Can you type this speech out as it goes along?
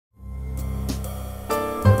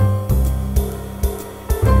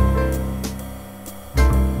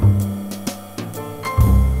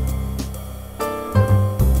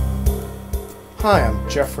Hi, I'm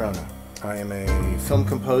Jeff Rona. I am a film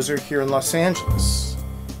composer here in Los Angeles.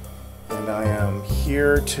 And I am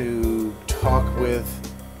here to talk with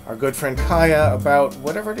our good friend Kaya about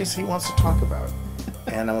whatever it is he wants to talk about.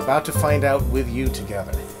 And I'm about to find out with you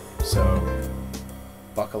together. So,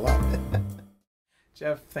 buckle up.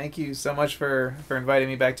 Jeff, thank you so much for inviting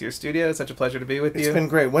me back to your studio. It's such a pleasure to be with you. It's been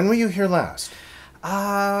great. When were you here last?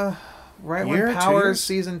 Right Year, when 2 Powers years?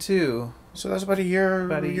 Season 2. So that was about a year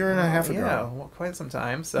and a half ago. Yeah, well, quite some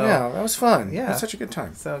time. So Yeah, that was fun. Yeah. It was such a good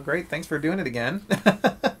time. So great. Thanks for doing it again.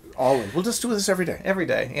 Always. We'll just do this every day. Every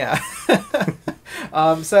day, yeah.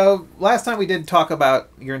 So last time we did talk about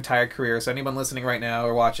your entire career. So anyone listening right now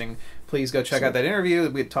or watching, please go check out that interview.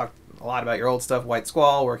 We had talked a lot about your old stuff, White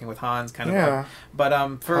Squall, working with Hans, kind of. Yeah.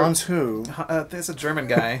 But for Hans who? there's a German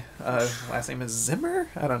guy. Last name is Zimmer.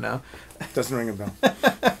 I don't know. Doesn't ring a bell.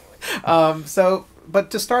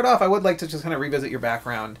 But to start off, I would like to just kind of revisit your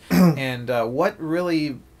background and what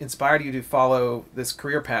really inspired you to follow this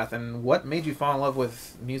career path, and what made you fall in love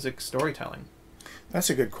with music storytelling? That's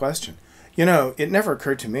a good question. You know, it never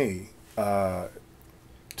occurred to me to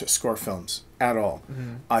score films at all.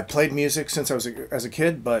 Mm-hmm. I played music since I was as a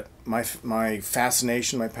kid, but my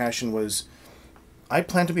fascination, my passion was I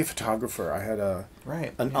planned to be a photographer. I had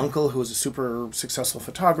an uncle who was a super successful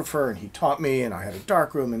photographer, and he taught me, and I had a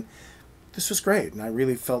darkroom, and this was great. And I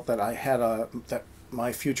really felt that I had that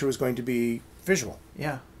my future was going to be visual.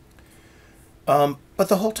 Yeah. But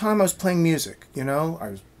the whole time I was playing music, you know,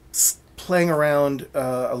 I was playing around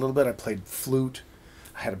a little bit. I played flute.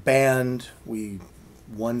 I had a band. We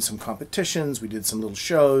won some competitions. We did some little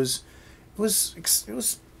shows. It was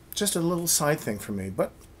just a little side thing for me.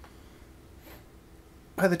 But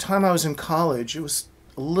by the time I was in college, it was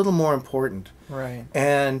a little more important. Right.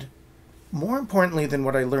 And more importantly than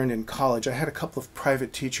what I learned in college, I had a couple of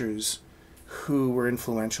private teachers who were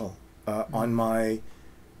influential on my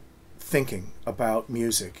thinking about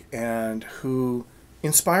music and who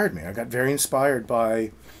inspired me. I got very inspired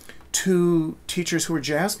by two teachers who were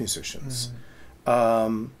jazz musicians.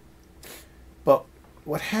 Mm-hmm. But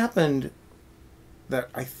what happened that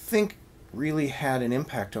I think really had an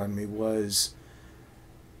impact on me was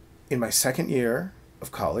in my second year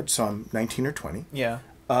of college, so I'm 19 or 20. Yeah.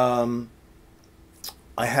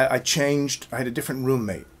 I had a different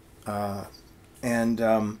roommate, and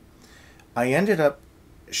I ended up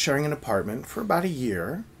sharing an apartment for about a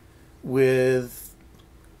year with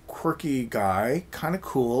quirky guy, kind of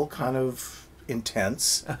cool, kind of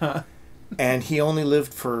intense, and he only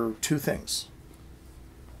lived for two things: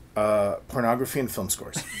 pornography and film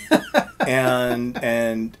scores. and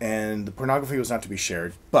the pornography was not to be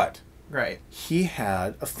shared, but Right. he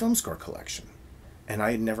had a film score collection, and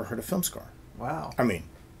I had never heard a film score. Wow. I mean,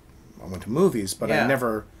 I went to movies, but Yeah. I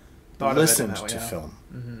never Thought of it in listened that way, to yeah. film.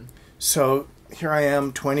 Mm-hmm. So here I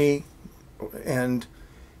am, 20, and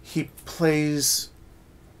he plays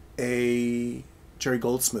a Jerry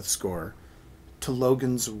Goldsmith score to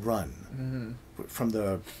Logan's Run from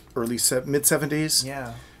the mid-70s.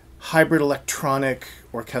 Yeah. Hybrid electronic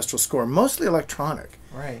orchestral score, mostly electronic.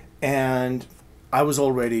 Right. And I was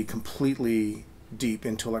already completely deep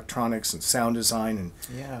into electronics and sound design and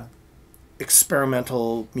Yeah.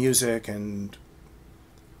 experimental music, and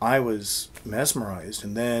I was mesmerized.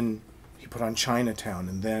 And then he put on Chinatown,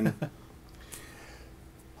 and then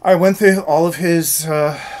I went through all of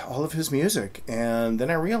his music, and then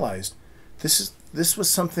I realized this was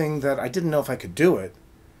something that I didn't know if I could do it,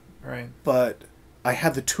 Right. but I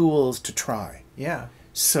had the tools to try. Yeah.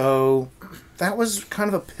 So that was kind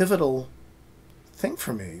of a pivotal thing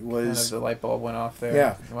for me. Kind of the light bulb went off there.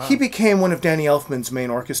 Yeah. Wow. He became one of Danny Elfman's main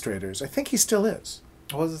orchestrators. I think he still is.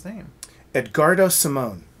 What was his name? Edgardo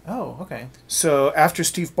Simone. Oh, okay. So after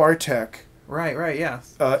Steve Bartek, Right. Yeah.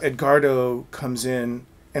 Edgardo comes in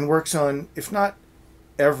and works on, if not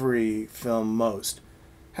every film, most.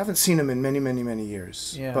 Haven't seen him in many, many, many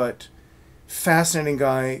years. Yeah. But fascinating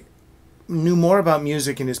guy. Knew more about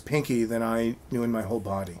music in his pinky than I knew in my whole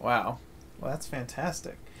body. Wow. Well, that's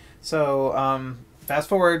fantastic. So, fast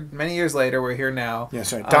forward many years later, we're here now. Yeah,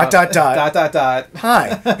 sorry. ... Dot.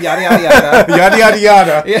 Hi. Yada, yada, yada. Yada, yada,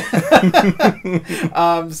 yada.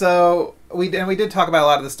 Yeah. So, we did talk about a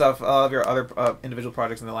lot of the stuff, of your other individual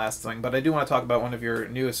projects in the last thing, but I do want to talk about one of your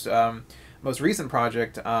newest, most recent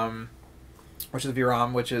project, which is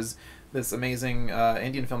Viram, which is this amazing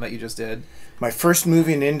Indian film that you just did. My first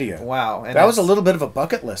movie in India. Wow. And that was a little bit of a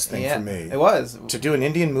bucket list thing for me. It was. To do an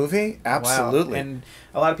Indian movie? Absolutely. Wow. And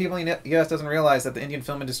a lot of people in the U.S. doesn't realize that the Indian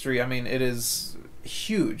film industry, I mean, it is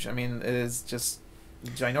huge. I mean, it is just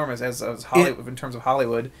ginormous as Hollywood, in terms of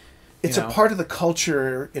Hollywood. It's a part of the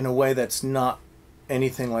culture in a way that's not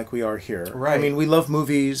anything like we are here. Right. I mean, we love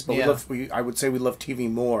movies, but Yeah. I would say we love TV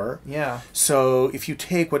more. Yeah. So if you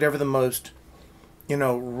take whatever the most,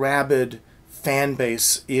 rabid fan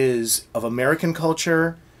base is of American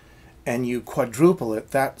culture, and you quadruple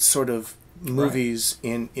it, that sort of movies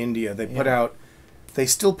in India. They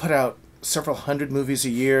still put out several hundred movies a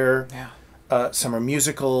year. Yeah. Some are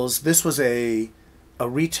musicals. This was a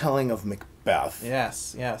retelling of Macbeth.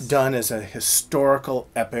 Yes. Done as a historical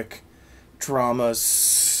epic drama,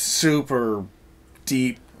 super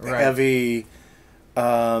deep, heavy,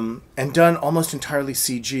 and done almost entirely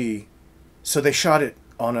CG. So they shot it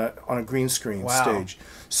on a green screen stage.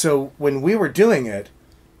 So when we were doing it,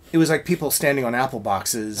 it was like people standing on apple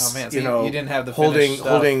boxes. Oh man, so you didn't have the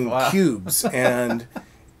holding wow. cubes, and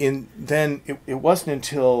then it wasn't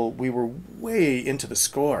until we were way into the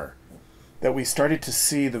score that we started to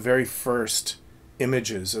see the very first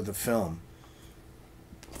images of the film.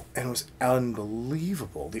 And it was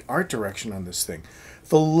unbelievable, the art direction on this thing.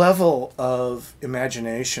 The level of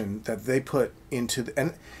imagination that they put into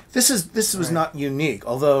and this was not unique,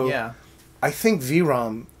 although I think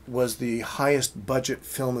Viram was the highest budget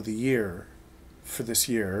film of the year for this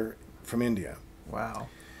year from India. Wow.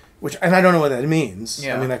 And I don't know what that means.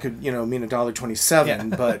 Yeah. I mean, that could, mean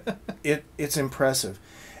 $1.27, but it's impressive.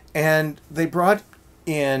 And they brought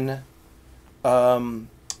in not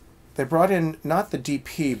the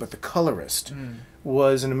DP, but the colorist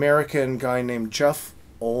was an American guy named Jeff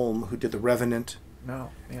Olm, who did The Revenant.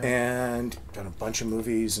 And done a bunch of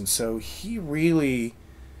movies, and so he really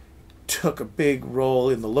took a big role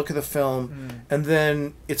in the look of the film. And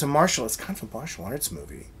then it's kind of a martial arts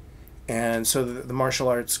movie. And so the martial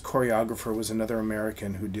arts choreographer was another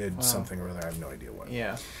American who did something or other. I have no idea what.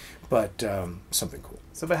 Yeah. But something cool.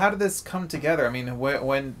 So, but how did this come together? I mean,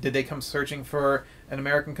 when did they come searching for an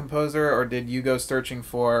American composer, or did you go searching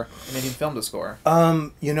for an Indian film to score?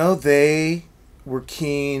 They were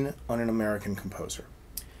keen on an American composer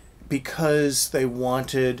because they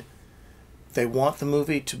want the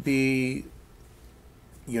movie to be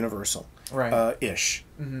universal, ish.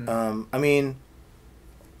 I mean,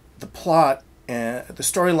 the plot and the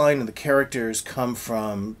storyline and the characters come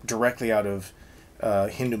from directly out of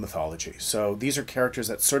Hindu mythology. So these are characters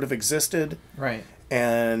that sort of existed,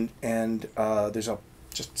 and there's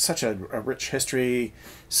just such a rich history.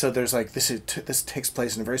 So there's like this takes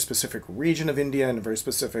place in a very specific region of India, and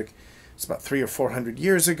it's about 300 or 400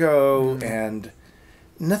 years ago, and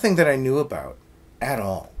nothing that I knew about at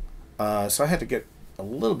all. So I had to get a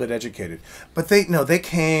little bit educated. But they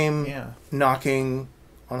came knocking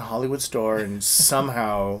on Hollywood's door and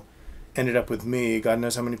somehow ended up with me. God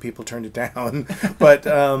knows how many people turned it down, but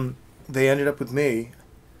they ended up with me.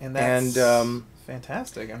 And that's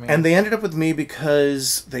fantastic. I mean, and they ended up with me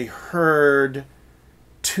because they heard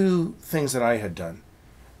two things that I had done.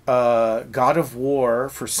 God of War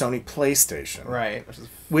for Sony PlayStation,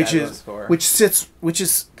 which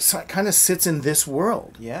kind of sits in this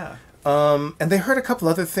world. Yeah. And they heard a couple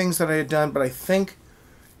other things that I had done, but I think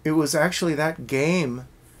it was actually that game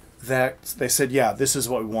that they said, yeah, this is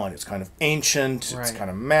what we want. It's kind of ancient. It's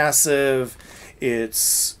kind of massive.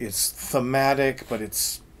 It's thematic, but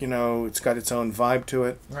it's got its own vibe to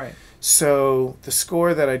it. Right. So the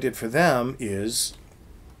score that I did for them is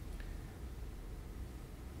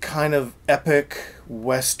kind of epic,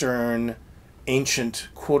 Western, ancient,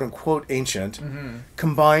 quote unquote ancient,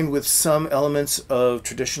 combined with some elements of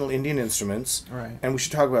traditional Indian instruments. Right. And we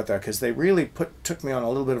should talk about that because they really took me on a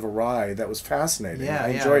little bit of a ride that was fascinating. Yeah, I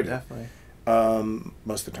enjoyed it. Definitely.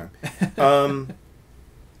 Most of the time.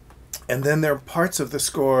 And then there are parts of the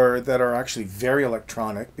score that are actually very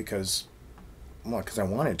electronic because I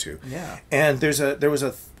wanted to. Yeah. And there was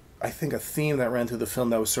I think a theme that ran through the film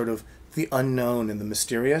that was sort of the unknown and the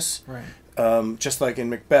mysterious. Right. Just like in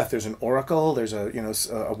Macbeth, there's an oracle. There's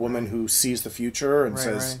a woman who sees the future and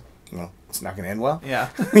says, "Well, it's not going to end well." Yeah.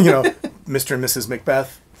 Mr. and Mrs.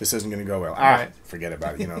 Macbeth, this isn't going to go well. Forget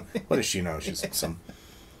about it. What does she know? She's some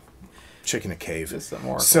chick in a cave. Just some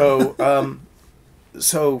oracle.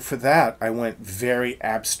 So for that, I went very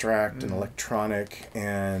abstract and electronic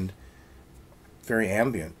and very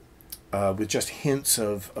ambient, with just hints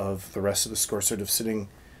of the rest of the score sort of sitting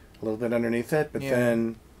a little bit underneath it. But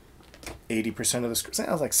then 80% of the score,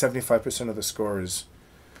 sounds like 75% of the score is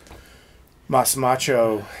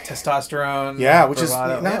macho. Testosterone. Yeah, which is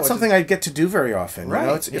not something I get to do very often.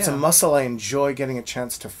 Right. It's a muscle I enjoy getting a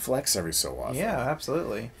chance to flex every so often. Yeah,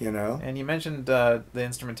 absolutely. And you mentioned the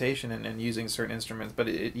instrumentation and using certain instruments, but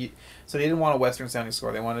so they didn't want a Western sounding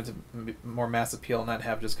score. They wanted to be more mass appeal and not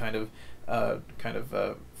have just kind of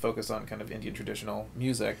focus on kind of Indian traditional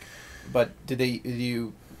music. But did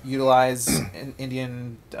you utilize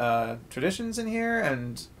Indian traditions in here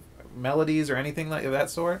and melodies or anything like that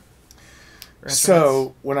sort?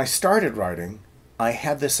 So when I started writing, I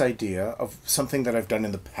had this idea of something that I've done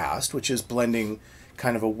in the past, which is blending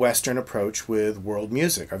kind of a Western approach with world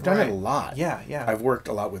music. I've done it a lot. Yeah, yeah. I've worked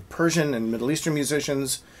a lot with Persian and Middle Eastern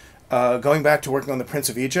musicians, going back to working on The Prince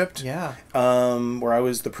of Egypt, where I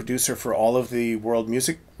was the producer for all of the world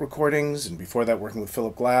music recordings, and before that working with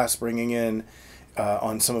Philip Glass, bringing in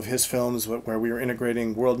on some of his films where we were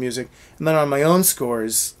integrating world music. And then on my own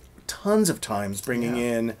scores, tons of times bringing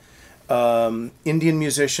in Indian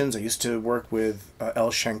musicians. I used to work with L.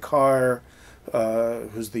 Shankar,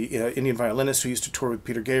 who's the Indian violinist who used to tour with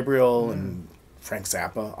Peter Gabriel and Frank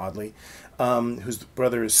Zappa, oddly, whose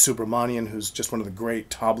brother is Subramanian, who's just one of the great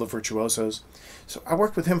tabla virtuosos. So I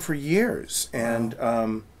worked with him for years.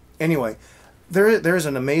 And anyway, there is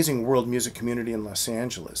an amazing world music community in Los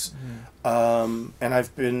Angeles. And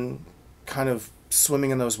I've been kind of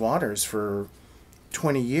swimming in those waters for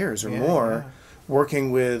 20 years or more,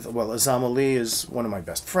 working with, Azam Ali is one of my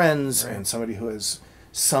best friends and somebody who has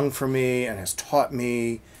sung for me and has taught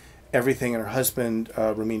me everything, and her husband,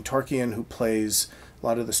 Ramin Torkian, who plays a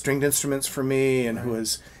lot of the stringed instruments for me and who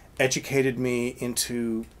has educated me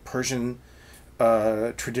into Persian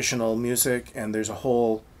traditional music, and there's a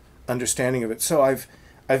whole understanding of it. So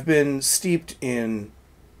I've been steeped in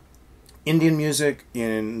Indian music,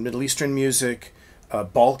 in Middle Eastern music,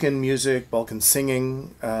 Balkan music, Balkan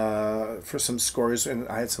singing for some scores, and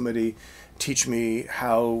I had somebody teach me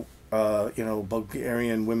how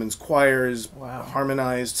Bulgarian women's choirs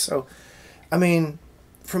harmonized. So, I mean,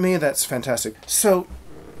 for me, that's fantastic. So,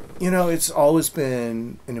 it's always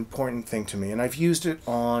been an important thing to me, and I've used it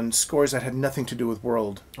on scores that had nothing to do with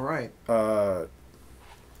world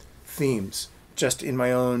themes. Just in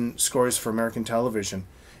my own scores for American television,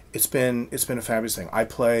 it's been a fabulous thing. I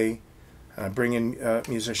play, and I bring in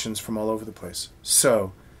musicians from all over the place.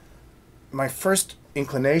 So, my first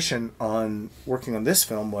inclination on working on this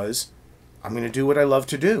film was, I'm going to do what I love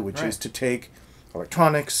to do, which is to take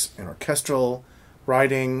electronics and orchestral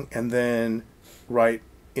writing and then write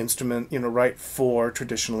for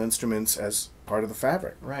traditional instruments as part of the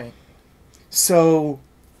fabric. Right. So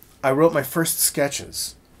I wrote my first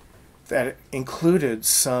sketches that included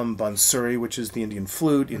some bansuri, which is the Indian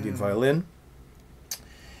flute, Indian violin,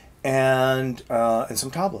 and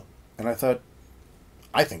some tabla. And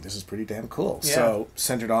I think this is pretty damn cool. Yeah. So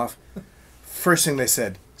sent it off. First thing they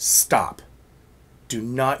said, stop. Do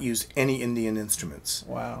not use any Indian instruments.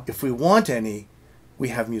 Wow. If we want any, we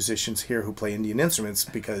have musicians here who play Indian instruments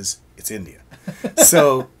because it's India.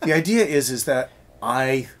 So the idea is that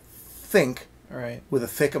I think with a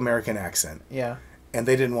thick American accent. Yeah. And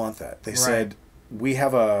they didn't want that. They said, we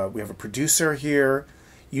have a producer here.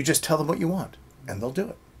 You just tell them what you want, and they'll do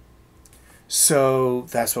it. So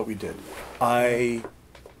that's what we did. I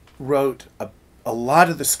wrote a lot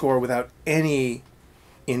of the score without any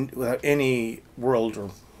world, or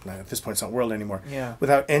at this point it's not world anymore. Yeah.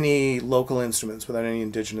 Without any local instruments, without any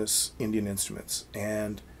indigenous Indian instruments,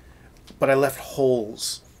 but I left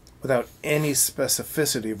holes without any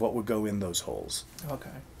specificity of what would go in those holes. Okay.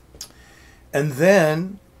 And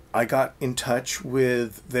then I got in touch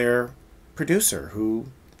with their producer, who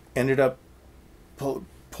ended up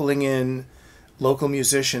pulling in local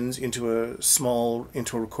musicians into a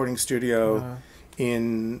recording studio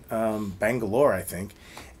in Bangalore, I think,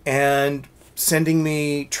 and sending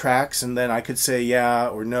me tracks, and then I could say yeah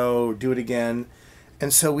or no, or do it again.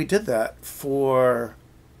 And so we did that for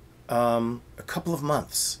a couple of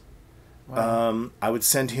months. Wow. I would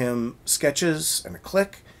send him sketches and a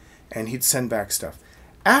click, and he'd send back stuff.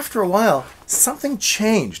 After a while, something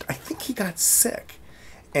changed. I think he got sick.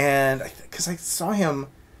 And because I saw him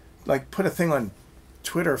put a thing on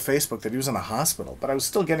Twitter or Facebook that he was in a hospital, but I was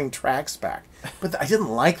still getting tracks back. But I didn't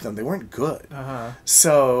like them. They weren't good.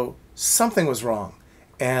 So something was wrong.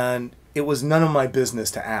 And it was none of my business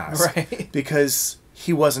to ask. Right. Because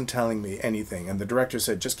he wasn't telling me anything. And the director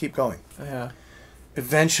said, just keep going. Yeah.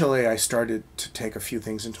 Eventually, I started to take a few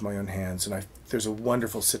things into my own hands. And there's a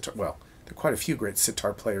wonderful sitar. Well, there are quite a few great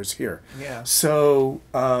sitar players here. Yeah. So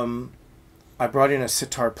I brought in a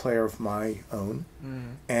sitar player of my own,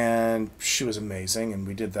 and she was amazing, and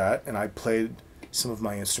we did that, and I played some of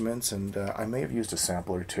my instruments, and I may have used a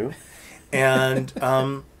sample or two, and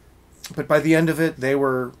but by the end of it, they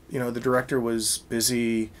were, the director was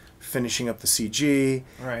busy finishing up the CG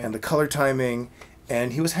and the color timing,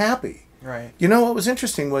 and he was happy. Right. What was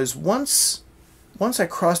interesting was once I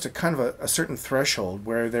crossed a kind of a certain threshold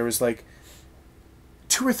where there was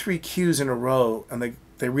 2 or 3 cues in a row, and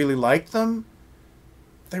they really liked them,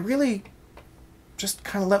 they really just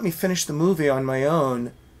kind of let me finish the movie on my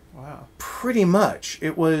own. Wow. Pretty much.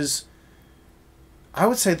 It was, I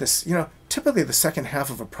would say this, typically the second half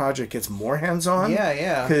of a project gets more hands-on. Yeah,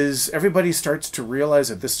 yeah. Because everybody starts to realize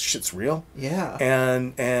that this shit's real. Yeah.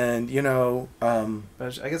 And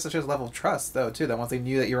but I guess it shows a level of trust, though, too, that once they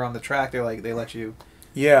knew that you were on the track, they let you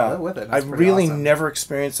go with it. I've really never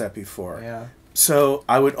experienced that before. Yeah. So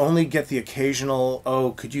I would only get the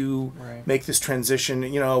occasional, could you make this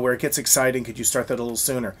transition, where it gets exciting, could you start that a little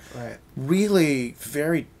sooner? Right. Really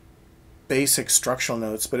very basic structural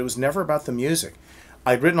notes, but it was never about the music.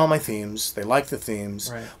 I'd written all my themes. They liked the themes.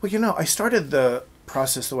 Right. Well, I started the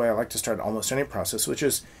process the way I like to start almost any process, which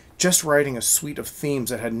is just writing a suite of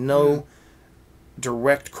themes that had no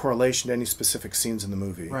direct correlation to any specific scenes in the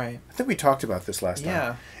movie. Right. I think we talked about this last time.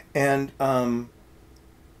 Yeah. And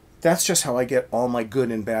that's just how I get all my good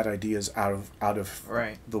and bad ideas out of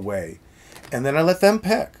the way. And then I let them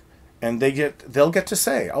pick. And they'll get to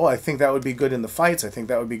say, I think that would be good in the fights. I think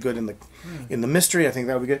that would be good in the mystery. I think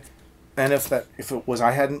that would be good. And if it was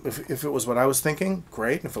what I was thinking,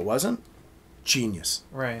 great. And if it wasn't, genius.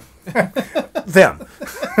 Right. Them.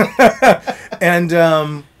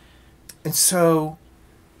 and so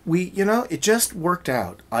it just worked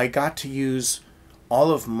out. I got to use all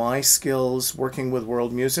of my skills working with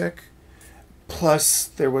world music. Plus,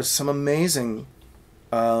 there was some amazing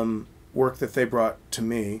work that they brought to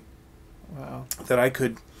me. Wow. That I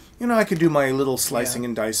could do my little slicing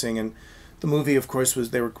and dicing, and the movie, of course,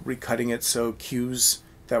 they were recutting it, so cues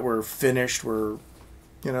that were finished were,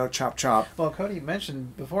 chop chop. Well, Cody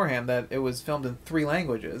mentioned beforehand that it was filmed in 3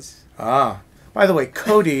 languages. By the way,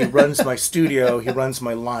 Cody runs my studio. He runs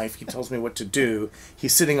my life. He tells me what to do.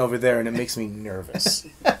 He's sitting over there, and it makes me nervous.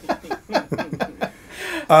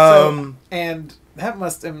 And that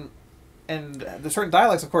must. And the certain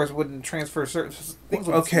dialects, of course, wouldn't transfer certain things.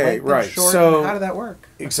 Okay, right. Short, so how did that work?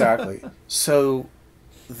 Exactly. So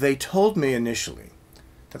they told me initially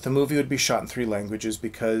that the movie would be shot in 3 languages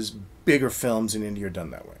because bigger films in India are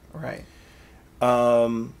done that way. Right.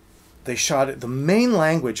 They shot it. The main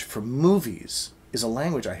language for movies is a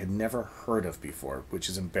language I had never heard of before, which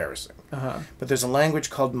is embarrassing. But there's a language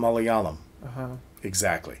called Malayalam.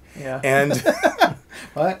 Exactly. Yeah. And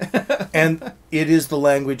what? and it is the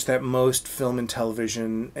language that most film and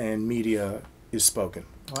television and media is spoken.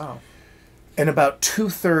 Wow. And about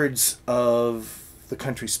 2/3 of the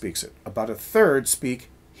country speaks it. About 1/3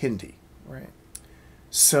 speak Hindi. Right.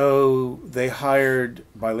 So they hired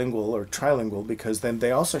bilingual or trilingual because then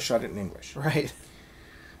they also shot it in English. Right.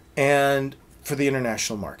 And for the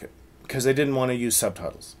international market, because they didn't want to use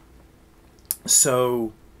subtitles.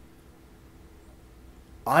 So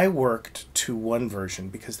I worked to one version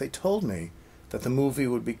because they told me that the movie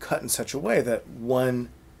would be cut in such a way that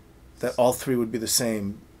all 3 would be the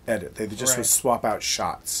same edit. They just would swap out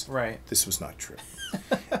shots. Right. This was not true.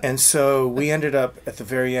 And so we ended up, at the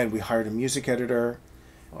very end, we hired a music editor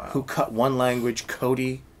who cut one language.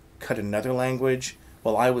 Cody cut another language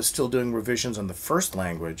while I was still doing revisions on the first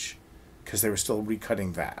language because they were still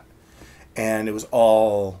recutting that. And it was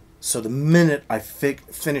all... So the minute I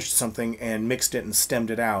finished something and mixed it and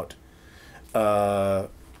stemmed it out,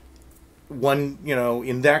 in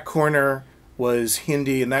that corner was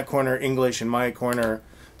Hindi, in that corner English, in my corner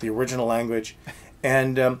the original language.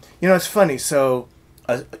 And, it's funny. So,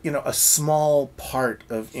 a small part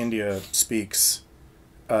of India speaks,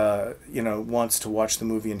 wants to watch the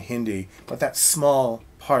movie in Hindi, but that small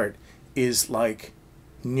part is like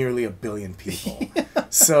nearly 1 billion people.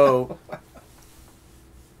 So...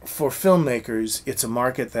 For filmmakers, it's a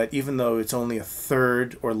market that even though it's only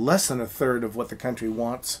 1/3 or less than 1/3 of what the country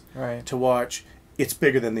wants to watch, it's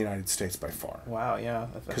bigger than the United States by far. Wow, yeah.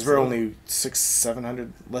 Because we're only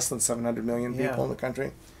 700, less than 700 million people in the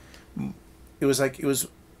country. It was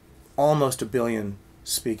almost 1 billion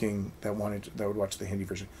speaking that would watch the Hindi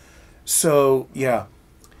version. So, yeah.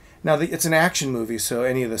 Now, it's an action movie, so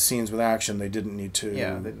any of the scenes with action, they didn't need to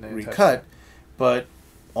recut. But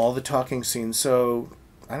all the talking scenes, so...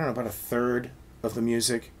 I don't know, about 1/3 of the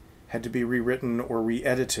music had to be rewritten or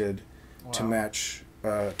re-edited to match,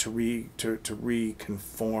 to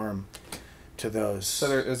reconform to those. So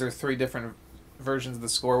is there 3 different versions of the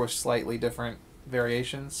score with slightly different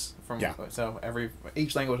variations? So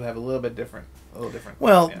each language will have a little different.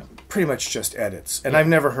 Well, pretty much just edits, and I've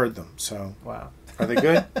never heard them. So wow, are they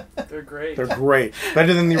good? They're great. They're great.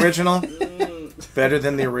 Better than the original. Better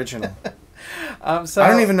than the original. So I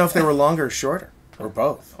don't even know if they were longer or shorter. Or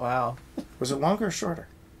both. Wow. Was it longer or shorter?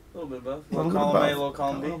 A little bit of both. A little column A, a little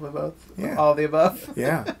column B. A little bit of both. Yeah. All of the above.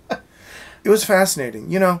 Yeah. It was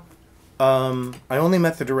fascinating. I only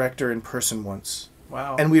met the director in person once.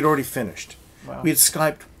 Wow. And we'd already finished. Wow. We had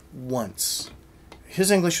Skyped once.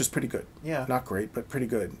 His English was pretty good. Yeah. Not great, but pretty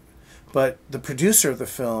good. But the producer of the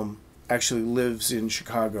film actually lives in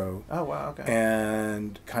Chicago. Oh, wow, okay.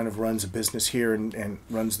 And kind of runs a business here and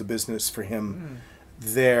runs the business for him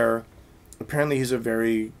there. Apparently he's a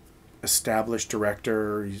very established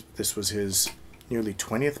director. This was his nearly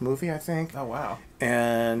 20th movie, I think. Oh, wow.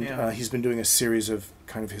 And he's been doing a series of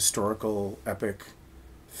kind of historical epic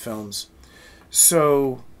films.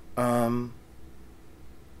 So, you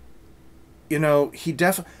know,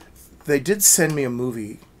 they did send me a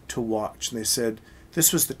movie to watch, and they said,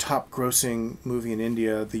 this was the top grossing movie in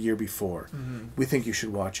India the year before. We think you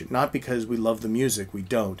should watch it. Not because we love the music, we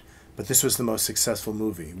don't, but this was the most successful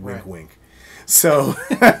movie, wink, wink. So,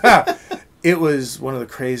 it was it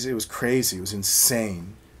was crazy, it was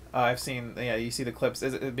insane. I've seen, you see the clips.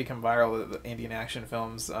 It become viral, the Indian action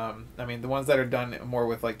films. I mean, the ones that are done more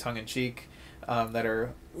with, like, tongue-in-cheek, that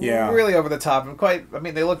are really over the top and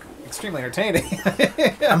they look extremely entertaining.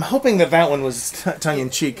 I'm hoping that one was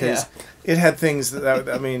tongue-in-cheek, because it had things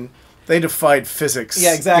they defied physics.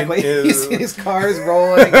 Yeah, exactly. You see these cars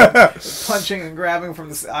rolling, and punching and grabbing from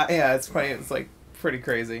the... it's funny. It's, like, pretty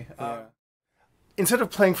crazy. Instead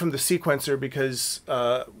of playing from the sequencer, because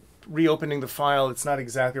reopening the file, it's not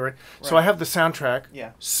exactly right. So I have the soundtrack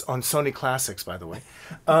on Sony Classics, by the way.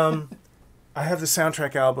 I have the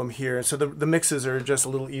soundtrack album here, so the mixes are just a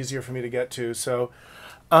little easier for me to get to. So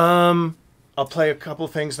I'll play a couple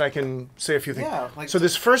of things and I can say a few things. Yeah, so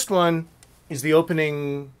this first one is the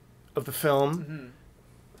opening of the film.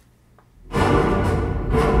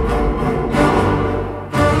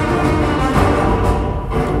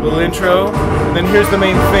 Little intro, and then here's the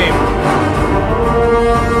main theme.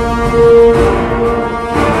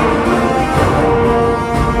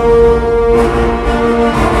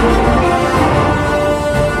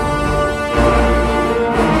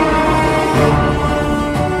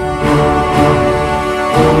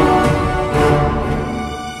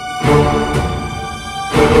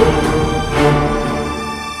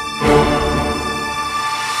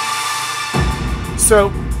 So,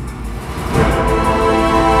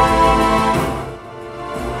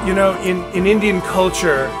 you know, in Indian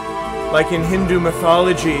culture, like in Hindu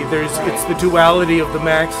mythology, it's the duality of the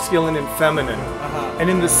masculine and feminine. And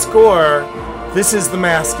in the score, this is the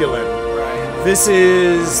masculine. This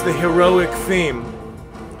is the heroic theme.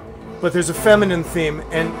 But there's a feminine theme,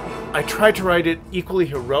 and I tried to write it equally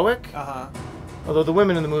heroic. Although the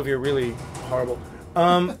women in the movie are really horrible.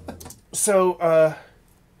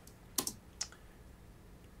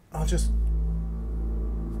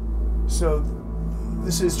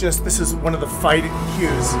 This is one of the fighting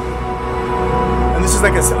cues, and this is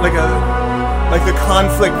like the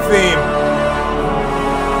conflict theme.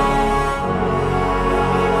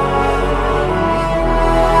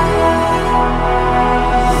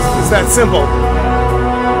 It's that simple.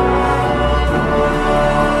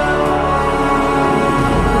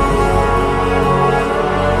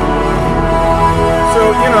 So,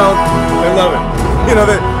 you know, I love it. You know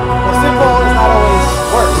that. Well, simple is not always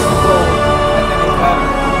worse. Simple, I think, is better.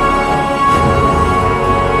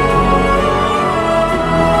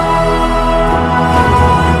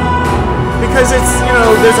 Because it's, you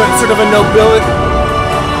know, there's a sort of a nobility.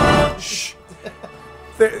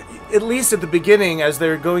 At least at the beginning, as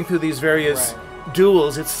they're going through these various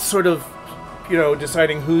duels, it's sort of, you know,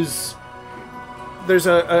 deciding who's... There's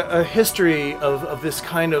a history of this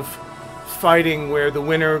kind of fighting where the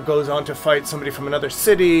winner goes on to fight somebody from another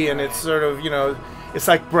city, and it's sort of, you know, it's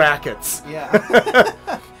like brackets. Yeah.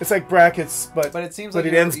 It's like brackets, but it seems but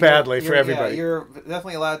like it ends badly for everybody. Yeah, you're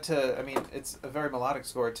definitely allowed to. I mean, it's a very melodic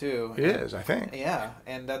score too. It is, I think. Yeah,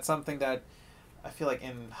 and that's something that I feel like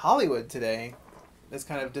in Hollywood today is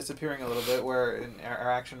kind of disappearing a little bit. Where in our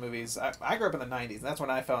action movies, I grew up in the '90s, and that's when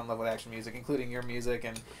I fell in love with action music, including your music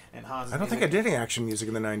and Hans. I don't think I did any action music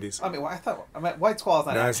in the '90s. I mean, White Squall is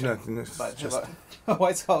not action. It's but just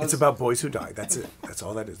White Squall. It's about boys who die. That's it. That's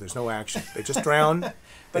all that is. There's no action. They just drown.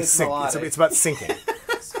 They sink. It's about sinking.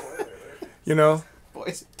 You know.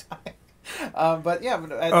 Boys who die. But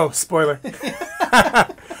yeah. Spoiler.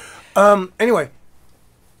 Anyway.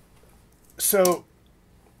 So.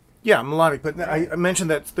 Yeah, melodic, but I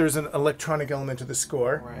mentioned that there's an electronic element to the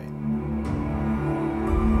score. Right.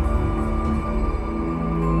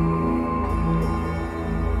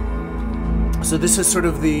 So this is sort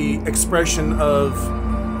of the expression of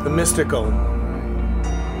the mystical.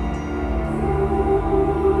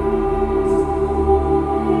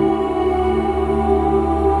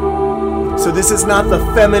 So this is not the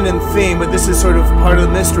feminine theme, but this is sort of part of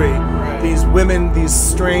the mystery. Right. These women, these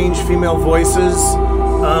strange female voices,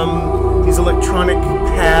 these electronic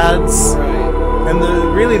pads. Right. And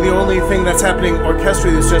really the only thing that's happening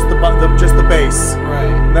orchestrally is just the bass.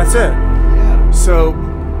 Right. That's it. Yeah. So,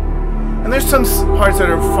 and there's some parts that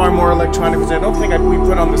are far more electronic, which I don't think we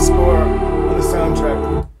put on the score, on the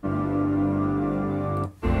soundtrack.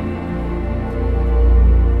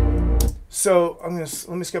 So let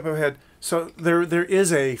me skip ahead. So there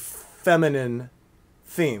is a feminine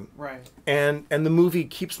theme, right? And the movie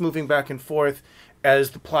keeps moving back and forth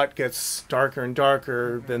as the plot gets darker and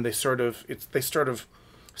darker. Mm-hmm. Then they sort of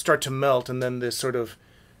start to melt, and then this sort of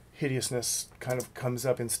hideousness kind of comes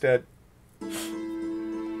up instead.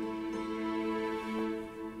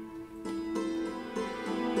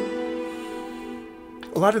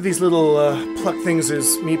 A lot of these little pluck things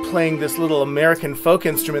is me playing this little American folk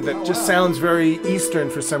instrument that just sounds very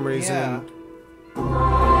Eastern for some reason. Yeah.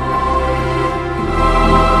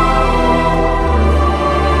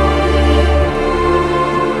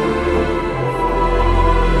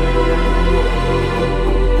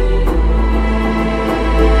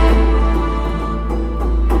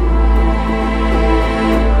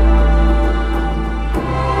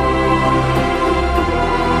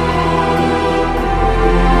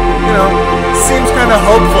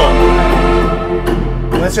 Hopeful.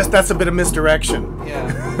 That's a bit of misdirection. Yeah.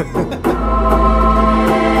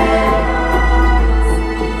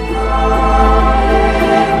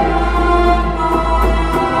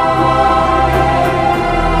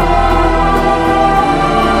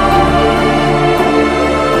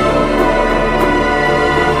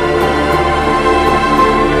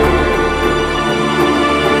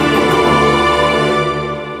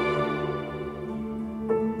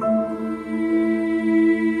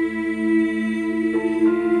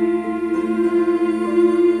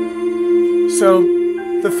 So,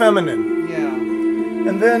 the feminine. Yeah.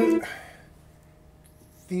 And then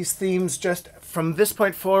these themes, just from this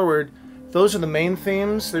point forward, those are the main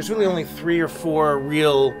themes. There's really only 3 or 4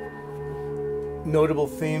 real notable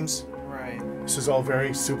themes. Right. This is all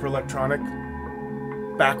very super electronic.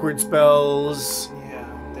 Backwards bells. Yeah.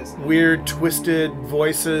 Weird twisted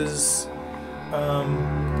voices.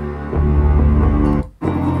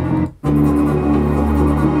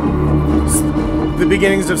 The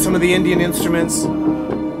beginnings of some of the Indian instruments.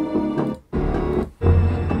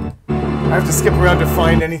 I have to skip around to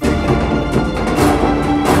find anything.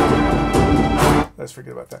 Let's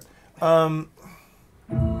forget about that.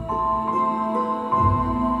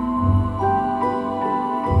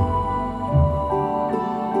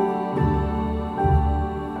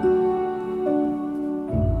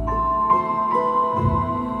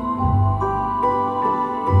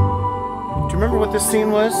 Do you remember what this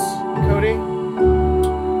scene was, Cody?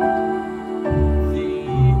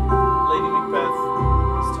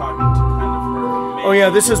 Oh yeah,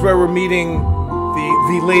 this is where we're meeting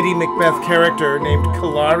the Lady Macbeth character named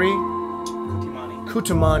Kalari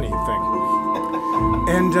Kutamani, I think.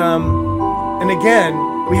 And again,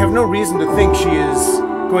 we have no reason to think she is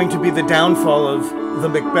going to be the downfall of the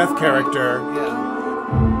Macbeth character.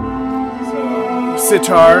 Yeah.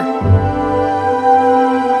 Sitar.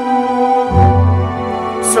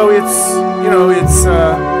 So it's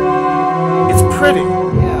pretty.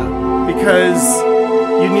 Yeah. Because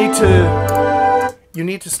you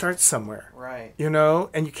need to start somewhere. Right.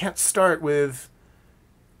 And you can't start with.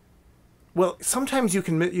 Well, sometimes you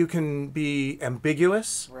can be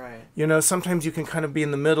ambiguous. Right. Sometimes you can kind of be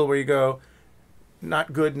in the middle where you go,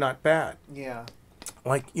 not good, not bad. Yeah.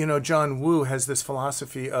 Like, John Woo has this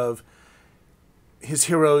philosophy of his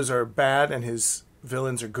heroes are bad and his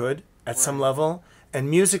villains are good at some level. And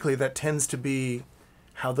musically, that tends to be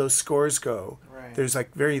how those scores go. Right. There's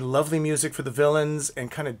like very lovely music for the villains and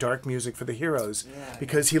kind of dark music for the heroes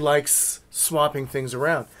because he likes swapping things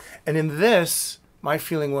around. And in this, my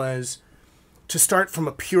feeling was to start from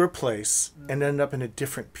a pure place and end up in a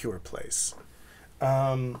different pure place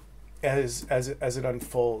as it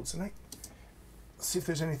unfolds. And let's see if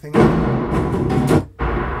there's anything.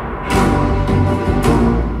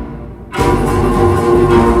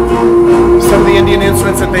 Some of the Indian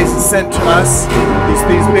instruments that they sent to us, these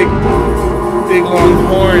big long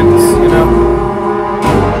horns,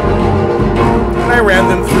 And I ran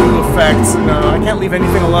them through effects, and I can't leave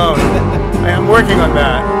anything alone. I am working on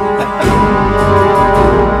that.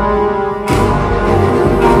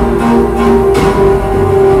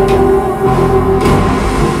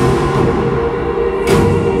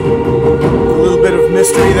 A little bit of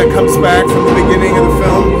mystery that comes back from the beginning of the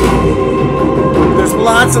film. There's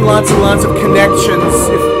lots and lots and lots of connections.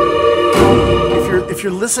 If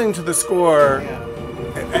you're listening to the score,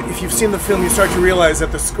 if you've seen the film, you start to realize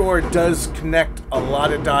that the score does connect a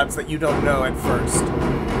lot of dots that you don't know at first.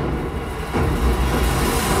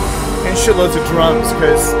 And shitloads of drums,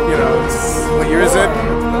 because, you know, it's, what year is it?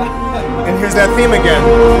 And here's that theme again.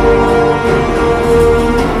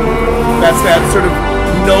 That's that sort of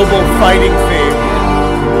noble fighting theme.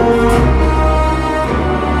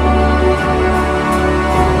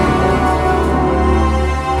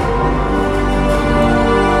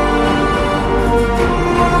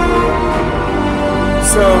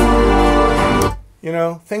 So, you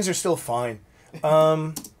know, things are still fine.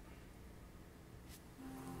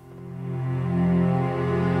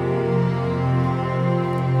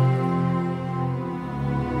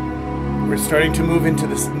 We're starting to move into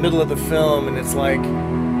this middle of the film, and it's like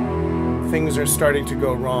things are starting to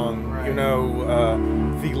go wrong. Right. You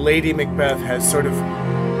know, the Lady Macbeth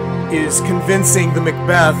is convincing the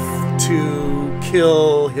Macbeth to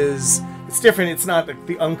kill his. It's different. It's not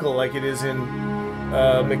the uncle like it is in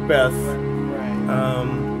Macbeth. Right.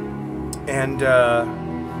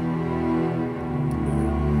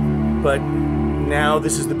 But now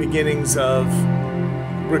this is the beginnings of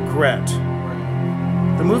regret.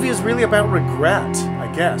 The movie is really about regret,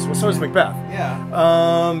 I guess. Well, so is Macbeth.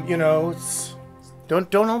 Yeah. You know,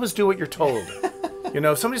 don't always do what you're told. You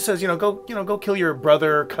know, somebody says, go kill your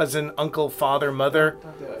brother, cousin, uncle, father, mother.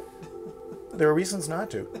 Don't do it. There are reasons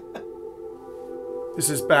not to.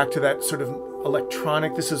 This is back to that sort of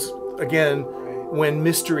electronic. This is again when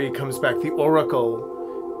mystery comes back, the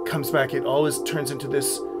oracle comes back. It always turns into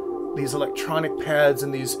these electronic pads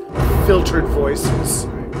and these filtered voices.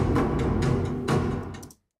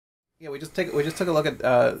 Yeah, we just took a look at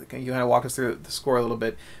you kind of walk us through the score a little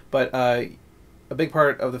bit, but a big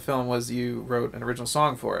part of the film was you wrote an original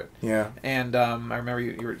song for it. Yeah. And I remember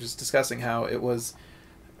you were just discussing how it was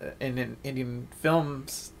in Indian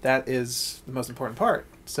films that is the most important part.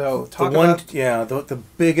 So the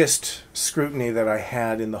biggest scrutiny that I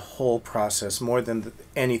had in the whole process, more than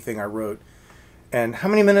anything I wrote. And how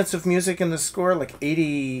many minutes of music in the score? Like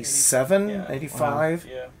 87, 85?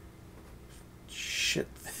 Yeah.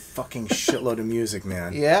 Fucking shitload of music,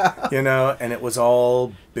 man. Yeah. You know, and it was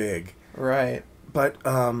all big. Right. But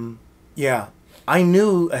yeah, I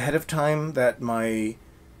knew ahead of time that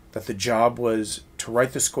the job was to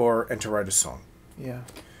write the score and to write a song. Yeah.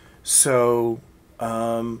 So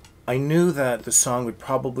I knew that the song would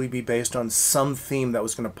probably be based on some theme that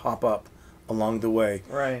was going to pop up along the way.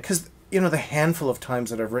 Right. Because, you know, the handful of times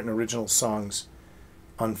that I've written original songs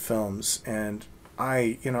on films, and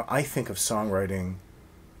I think of songwriting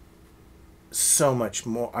so much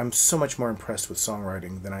more. I'm so much more impressed with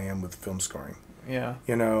songwriting than I am with film scoring. Yeah.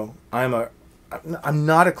 You know, I'm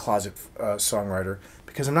not a closet songwriter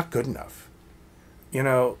because I'm not good enough. You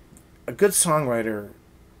know, a good songwriter,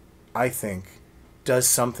 I think, does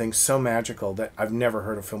something so magical that I've never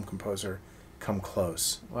heard a film composer come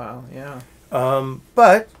close. Wow. Yeah.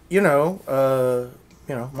 But you know,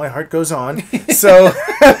 my heart goes on. So,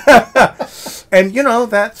 and you know,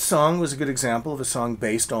 that song was a good example of a song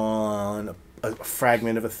based on a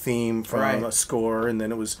fragment of a theme from a score, and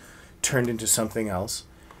then it was turned into something else.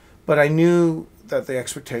 But I knew that the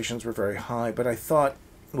expectations were very high. But I thought,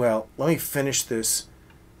 well, let me finish this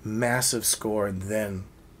massive score, and then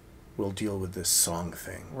we'll deal with this song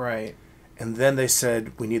thing. Right. And then they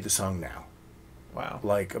said, we need the song now. Wow.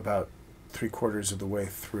 Like about 3/4 of the way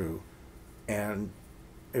through, and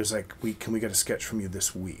it was like, can we get a sketch from you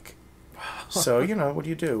this week? Wow. So, you know, what do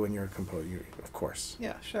you do when you're a composer? Of course.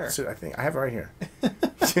 Yeah, sure. So I think I have it right here.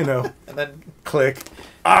 You know, and then click.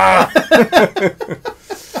 By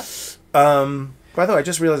the way, I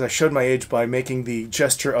just realized I showed my age by making the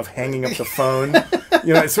gesture of hanging up the phone.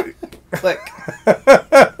 You know, it's click.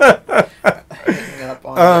 Hanging up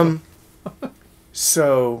on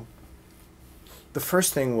So the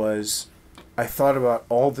first thing was, I thought about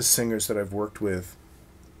all the singers that I've worked with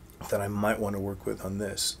that I might want to work with on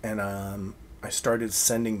this, and I started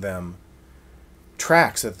sending them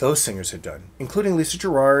tracks that those singers had done, including Lisa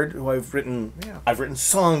Gerrard, who I've written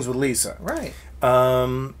songs with Lisa, right,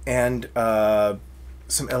 and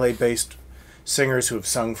some LA-based singers who have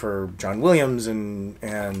sung for John Williams and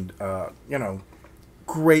you know,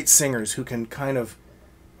 great singers who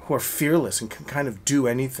are fearless and can kind of do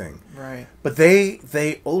anything. Right. But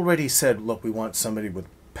they already said, look, we want somebody with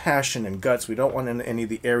passion and guts. We don't want any of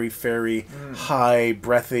the airy-fairy, high,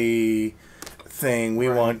 breathy thing. We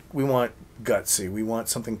want gutsy. We want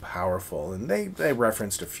something powerful. And they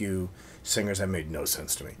referenced a few singers that made no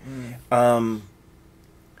sense to me.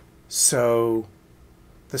 So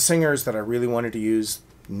the singers that I really wanted to use,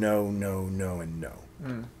 no, and no.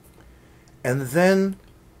 And then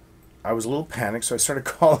I was a little panicked, so I started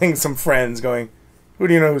calling some friends going, who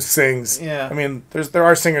do you know who sings? Yeah. I mean, there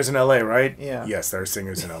are singers in LA, right? Yeah. Yes, there are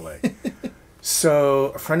singers in LA. So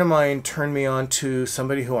a friend of mine turned me on to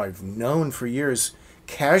somebody who I've known for years,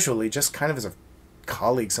 casually, just kind of as a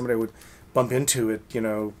colleague, somebody I would bump into at,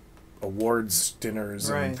 awards dinners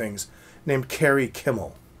and things, named Carrie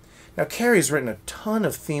Kimmel. Now, Carrie's written a ton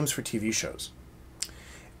of themes for TV shows.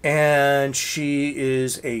 And she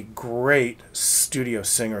is a great studio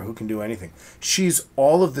singer who can do anything. She's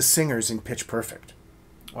all of the singers in Pitch Perfect.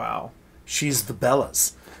 Wow. She's the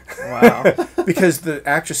Bellas. Wow. Because the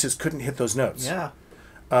actresses couldn't hit those notes. Yeah.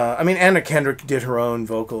 Anna Kendrick did her own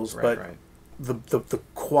vocals, but the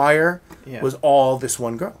choir was all this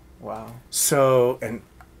one girl. Wow. So, and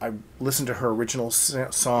I listened to her original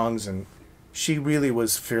songs, and she really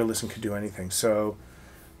was fearless and could do anything. So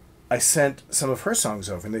I sent some of her songs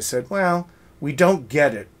over, and they said, well, we don't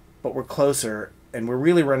get it, but we're closer, and we're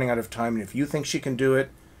really running out of time, and if you think she can do it,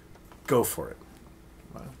 go for it.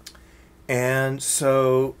 Wow. And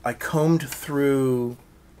so I combed through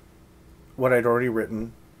what I'd already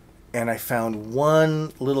written, and I found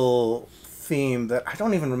one little theme that I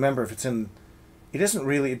don't even remember if it's in...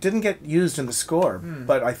 It didn't get used in the score,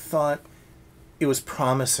 but I thought it was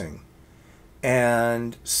promising.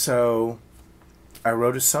 And so I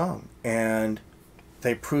wrote a song, and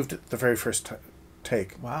they approved it the very first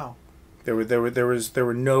take. Wow. There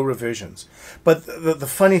were no revisions. But the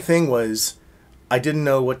funny thing was, I didn't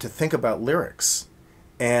know what to think about lyrics.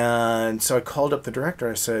 And so I called up the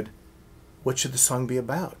director. I said, what should the song be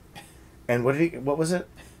about? And what was it?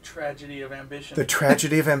 Tragedy of Ambition. The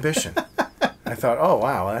Tragedy of Ambition. I thought, oh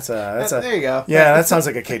wow, that's a there you go. Yeah, that sounds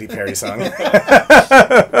like a Katy Perry song.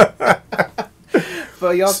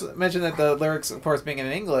 But you also mentioned that the lyrics, of course, being in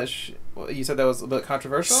English, you said that was a bit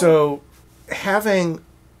controversial? So, having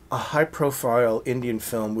a high-profile Indian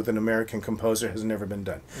film with an American composer has never been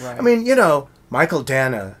done. Right. I mean, Michael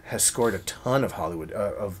Dana has scored a ton of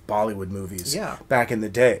Bollywood movies back in the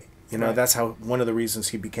day. That's how one of the reasons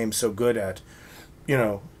he became so good at,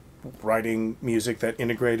 writing music that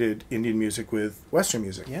integrated Indian music with Western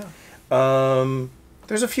music. Yeah.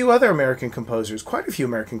 There's a few other American composers, quite a few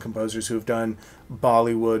American composers who have done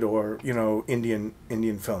Bollywood or,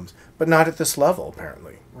 Indian films, but not at this level,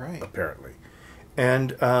 apparently. Right. Apparently.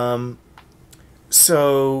 And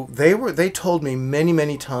so they told me many,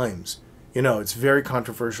 many times, it's very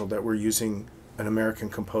controversial that we're using an American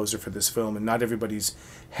composer for this film, and not everybody's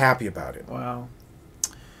happy about it. Wow.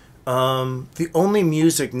 The only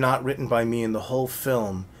music not written by me in the whole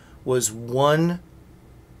film was one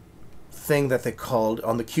thing that they called,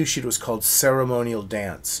 on the cue sheet, was called Ceremonial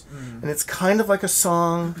Dance. And it's kind of like a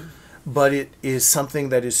song, but it is something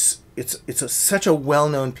that is, such a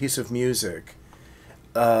well-known piece of music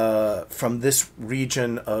from this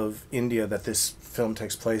region of India that this film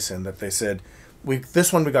takes place in, that they said,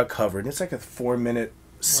 this one we got covered. It's like a 4-minute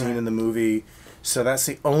scene in the movie, so that's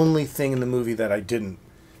the only thing in the movie that I didn't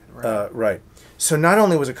write. So not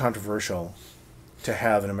only was it controversial to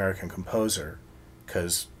have an American composer,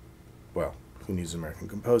 because, well, who needs an American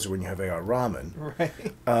composer when you have A.R. Rahman? Right.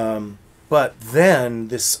 But then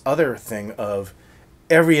this other thing of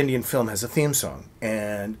every Indian film has a theme song,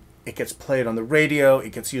 and it gets played on the radio,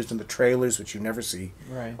 it gets used in the trailers, which you never see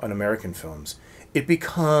on American films. It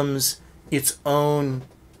becomes its own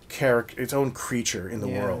character, its own creature in the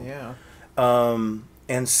world. Yeah.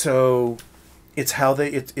 And so it's how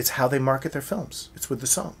they market their films. It's with the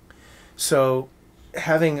song. So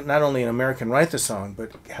having not only an American write the song,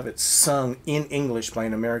 but have it sung in English by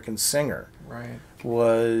an American singer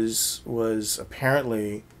was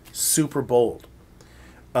apparently super bold.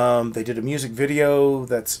 They did a music video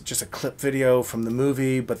that's just a clip video from the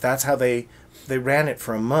movie, but that's how they ran it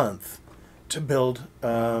for a month to build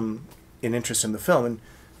an interest in the film, and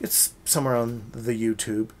it's somewhere on the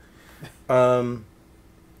YouTube.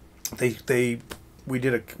 We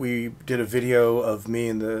did a video of me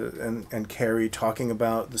and Carrie talking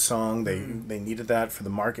about the song. They needed that for the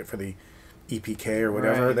market, for the EPK or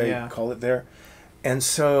whatever they call it there, and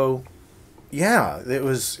so it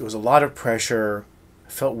was a lot of pressure. I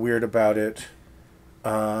felt weird about it.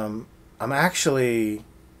 I'm actually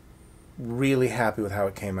really happy with how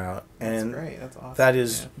it came out, and that's great. That's awesome. That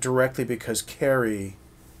is directly because Carrie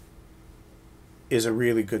is a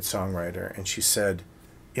really good songwriter, and she said,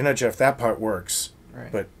 Jeff, that part works,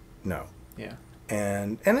 but no. Yeah.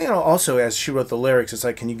 And also as she wrote the lyrics, it's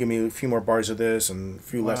like, can you give me a few more bars of this and a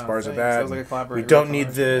few less bars of that? Sounds like a collaborative. We don't need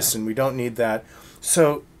this and we don't need that.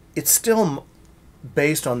 So it's still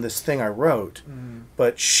based on this thing I wrote,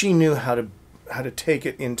 but she knew how to take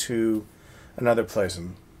it into another place,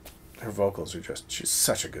 and her vocals are she's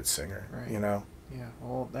such a good singer, Yeah,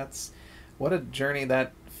 well, what a journey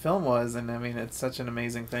that film was, and I mean, it's such an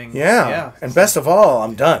amazing thing. Yeah. And best of all,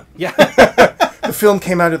 I'm done. Yeah. The film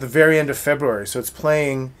came out at the very end of February, so it's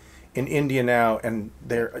playing in India now, and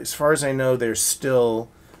they're, as far as I know, they're still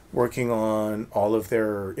working on all of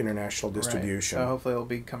their international distribution. Right. So hopefully it'll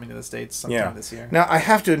be coming to the States sometime this year. Now, I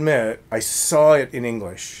have to admit, I saw it in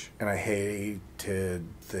English, and I hated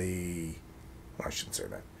the... Well, I shouldn't say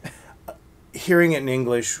that. Hearing it in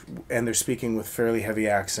English, and they're speaking with fairly heavy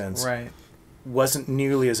accents, wasn't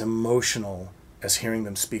nearly as emotional as hearing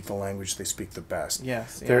them speak the language they speak the best.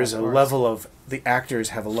 Yes. There's a level of... The actors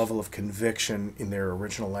have a level of conviction in their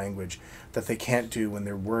original language that they can't do when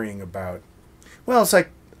they're worrying about... Well, it's like...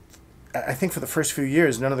 I think for the first few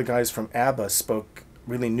years, none of the guys from ABBA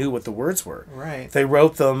really knew what the words were. Right. They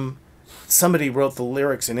wrote them. Somebody wrote the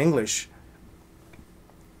lyrics in English.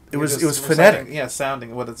 It was phonetic.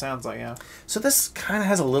 Sounding what it sounds like. Yeah. So this kind of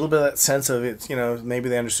has a little bit of that sense of it. Maybe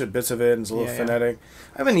they understood bits of it and it's a little phonetic.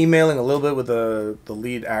 I've been emailing a little bit with the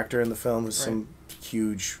lead actor in the film, who's some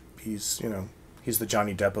huge. He's the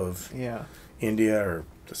Johnny Depp of India, or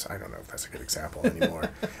I don't know if that's a good example anymore.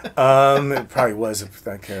 It probably was.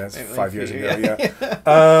 That's 5 years ago.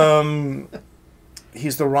 Yeah.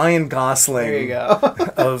 He's the Ryan Gosling there you go.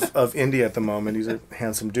 of India at the moment. He's a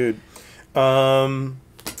handsome dude.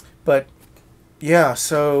 But yeah,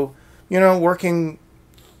 so working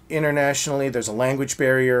internationally, there's a language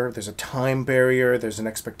barrier, there's a time barrier, there's an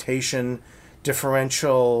expectation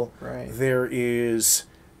differential. Right. There is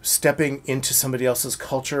stepping into somebody else's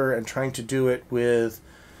culture and trying to do it with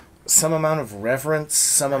some amount of reverence,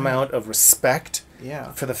 some amount of respect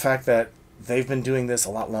for the fact that they've been doing this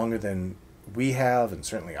a lot longer than we have, and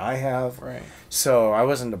certainly I have. Right. So I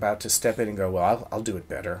wasn't about to step in and go, well, I'll do it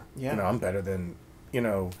better. Yeah. I'm better than,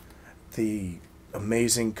 the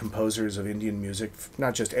amazing composers of Indian music,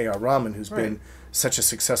 not just A.R. Rahman, who's been such a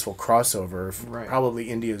successful crossover, probably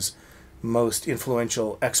India's most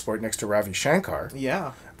influential export next to Ravi Shankar.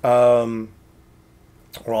 Yeah.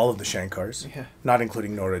 Or all of the Shankars, not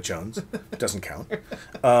including Nora Jones, doesn't count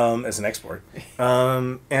as an export.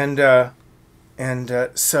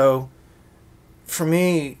 So for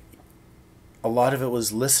me, a lot of it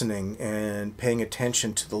was listening and paying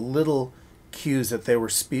attention to the little cues that they were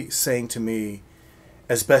saying to me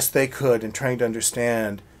as best they could, and trying to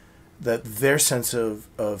understand that their sense of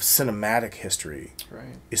cinematic history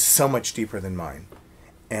is so much deeper than mine.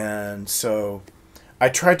 And so I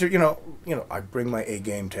tried to, I bring my A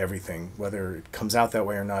game to everything. Whether it comes out that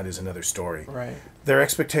way or not is another story. Right. Their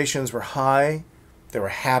expectations were high. They were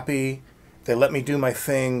happy. They let me do my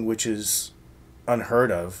thing, which is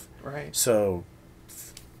unheard of. Right. So,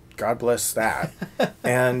 God bless that.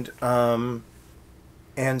 and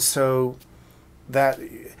so that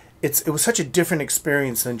it was such a different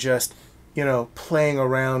experience than just playing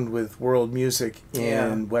around with world music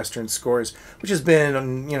in Western scores, which has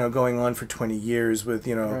been going on for 20 years with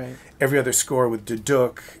every other score with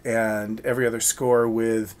Duduk and every other score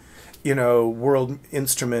with world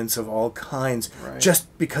instruments of all kinds,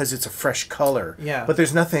 just because it's a fresh color. Yeah. But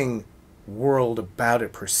there's nothing world about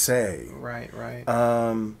it per se. Right.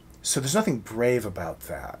 So there's nothing brave about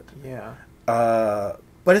that. Yeah.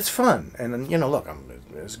 But it's fun, and look, I'm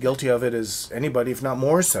as guilty of it as anybody, if not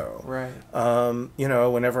more so. Right.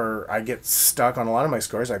 Whenever I get stuck on a lot of my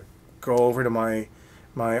scores, I go over to my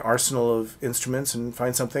arsenal of instruments and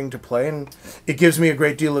find something to play, and it gives me a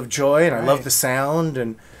great deal of joy, and I love the sound,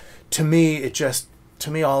 and to me,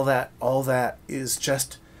 all that is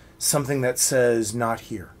just something that says not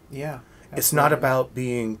here. Yeah. Absolutely. It's not about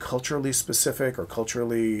being culturally specific or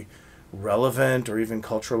culturally relevant or even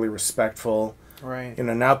culturally respectful. Right.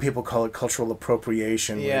 Now people call it cultural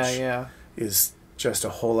appropriation, which is just a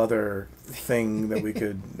whole other thing that we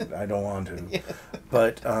could... I don't want to.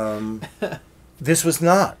 But this was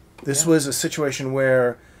not. This was a situation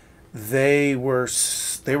where they were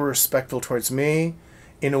respectful towards me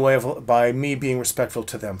in a way by me being respectful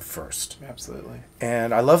to them first. Absolutely.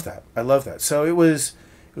 And I love that. So it was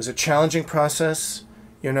a challenging process.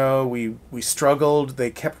 We struggled.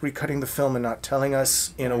 They kept recutting the film and not telling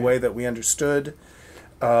us in a way that we understood.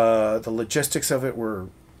 The logistics of it were,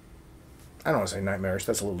 I don't want to say nightmarish.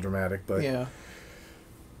 That's a little dramatic, but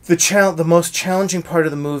the most challenging part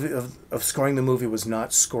of the movie of scoring the movie was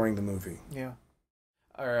not scoring the movie. Yeah.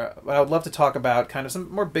 I would love to talk about kind of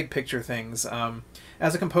some more big picture things.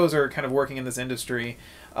 As a composer, kind of working in this industry,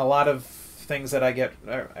 a lot of things that I get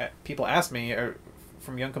people ask me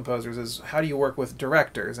from young composers is, how do you work with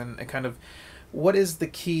directors, and kind of what is the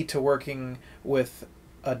key to working with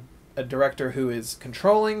a director who is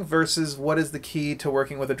controlling versus what is the key to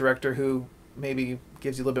working with a director who maybe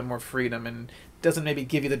gives you a little bit more freedom and doesn't maybe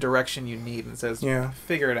give you the direction you need and says,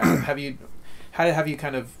 figure it out. Have you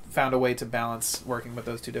kind of found a way to balance working with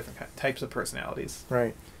those two different types of personalities?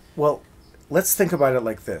 Right. Well, let's think about it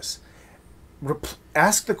like this.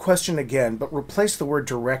 Ask the question again, but replace the word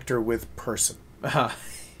director with person.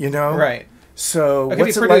 You know? Right. So it could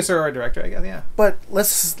be producer or director, I guess, yeah. But let's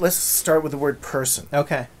start with the word person.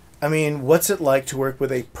 Okay. I mean, what's it like to work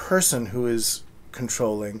with a person who is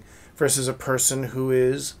controlling versus a person who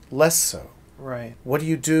is less so? Right. What do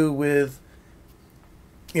you do with,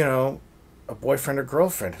 a boyfriend or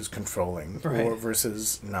girlfriend who's controlling or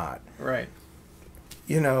versus not? Right.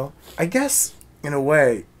 I guess, in a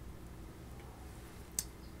way,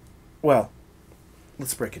 well,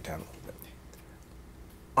 let's break it down a little bit.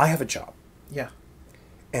 I have a job. Yeah.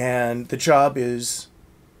 And the job is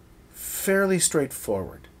fairly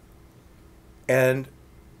straightforward. And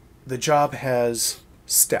the job has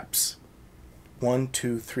steps. 1,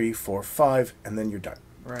 2, 3, 4, 5, and then you're done.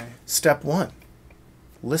 Right. Step 1,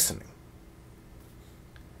 listening.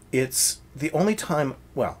 It's the only time,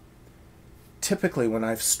 typically when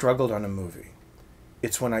I've struggled on a movie,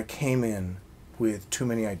 it's when I came in with too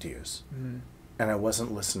many ideas and I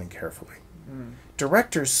wasn't listening carefully.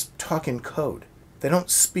 Directors talk in code. They don't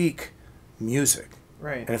speak music.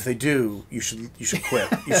 Right. And if they do, you should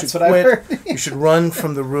quit. You That's should what quit. I've heard. You should run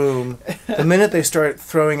from the room. The minute they start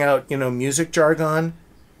throwing out, music jargon,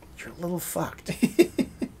 you're a little fucked.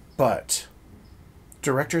 But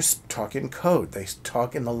directors talk in code. They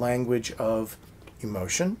talk in the language of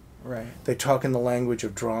emotion. Right. They talk in the language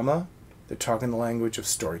of drama. They talk in the language of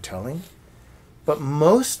storytelling. But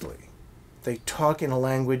mostly, they talk in a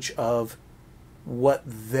language of what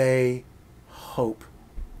they hope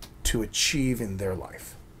to achieve in their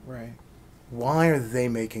life. Right. Why are they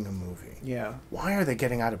making a movie? Yeah. Why are they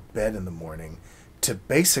getting out of bed in the morning to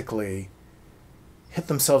basically hit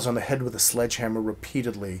themselves on the head with a sledgehammer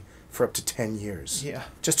repeatedly for up to 10 years? Yeah.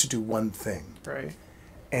 Just to do one thing. Right.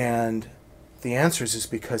 And the answer is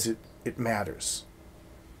because it matters.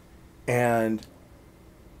 And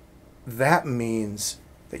that means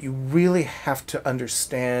that you really have to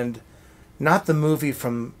understand not the movie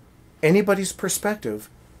from anybody's perspective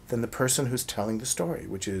than the person who's telling the story,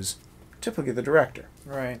 which is typically the director.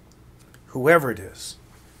 Right. Whoever it is.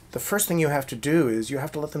 The first thing you have to do is you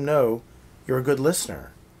have to let them know you're a good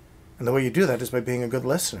listener. And the way you do that is by being a good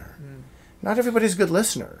listener. Not everybody's a good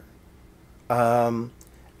listener. And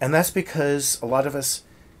that's because a lot of us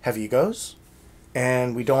have egos,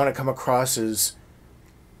 and we don't want to come across as,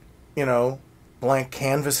 blank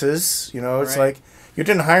canvases. It's like, you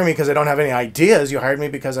didn't hire me because I don't have any ideas. You hired me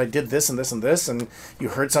because I did this and this and this, and you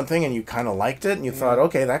heard something and you kind of liked it, and you thought,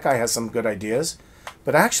 okay, that guy has some good ideas.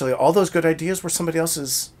 But actually, all those good ideas were somebody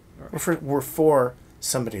else's, were for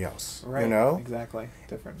somebody else. Right. Exactly.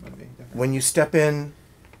 Different would be different. When you step in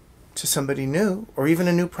to somebody new, or even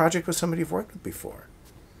a new project with somebody you've worked with before,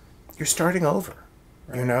 you're starting over.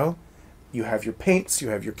 Right. You have your paints, you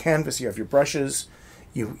have your canvas, you have your brushes,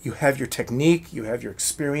 you have your technique, you have your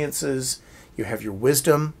experiences, you have your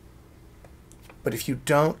wisdom. But if you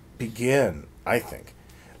don't begin, I think,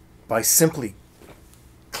 by simply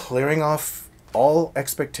clearing off all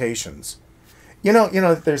expectations,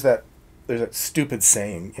 there's that stupid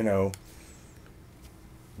saying,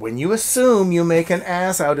 when you assume, you make an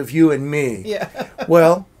ass out of you and me. Yeah.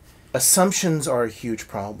 Well, assumptions are a huge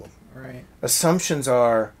problem. Right. Assumptions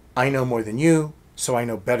are, I know more than you, so I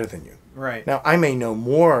know better than you. Right. Now, I may know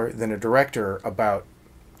more than a director about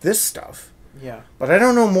this stuff, yeah, but I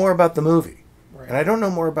don't know more about the movie. Right. And I don't know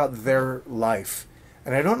more about their life.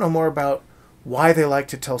 And I don't know more about why they like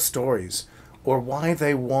to tell stories, or why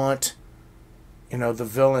they want, the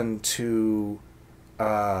villain to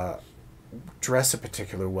dress a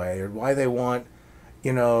particular way, or why they want,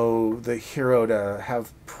 the hero to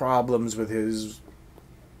have problems with his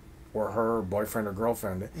or her boyfriend or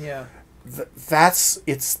girlfriend. Yeah.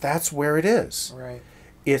 That's where it is. Right.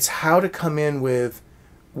 It's how to come in with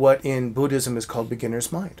what in Buddhism is called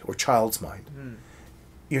beginner's mind or child's mind.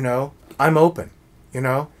 I'm open.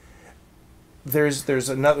 There's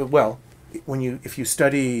another, if you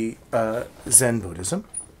study Zen Buddhism,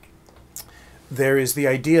 there is the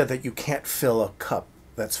idea that you can't fill a cup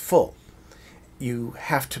that's full. You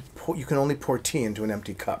have to you can only pour tea into an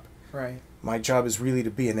empty cup. Right. My job is really to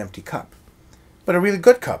be an empty cup, but a really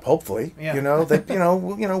good cup, hopefully. Yeah.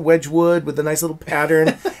 Wedgwood with a nice little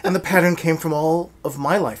pattern, and the pattern came from all of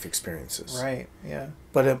my life experiences. Right. Yeah.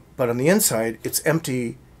 But on the inside, it's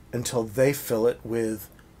empty until they fill it with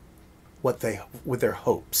with their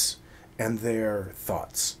hopes and their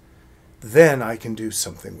thoughts. Then I can do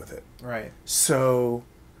something with it. Right. So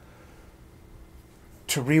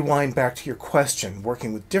to rewind back to your question,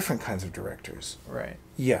 working with different kinds of directors. Right.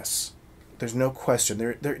 Yes, there's no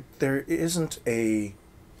question. There isn't a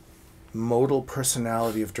modal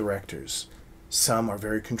personality of directors. Some are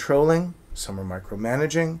very controlling, some are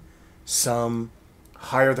micromanaging, some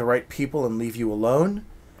hire the right people and leave you alone.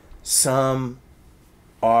 Some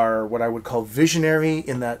are what I would call visionary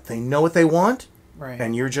in that they know what they want, right,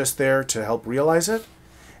 and you're just there to help realize it.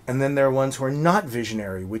 And then there are ones who are not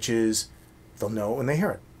visionary, which is they'll know it when they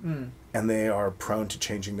hear it. And they are prone to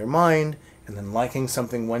changing their mind and then liking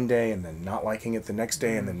something one day and then not liking it the next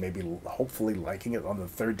day and then maybe hopefully liking it on the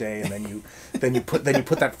third day, and then you put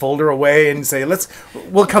that folder away and say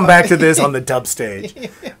we'll come back to this on the dub stage.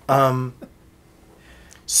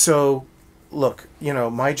 So look,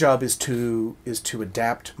 my job is to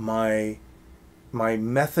adapt my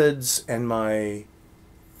methods and my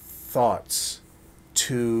thoughts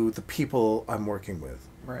to the people I'm working with.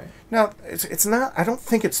 Right. Now, it's not. I don't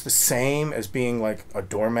think it's the same as being like a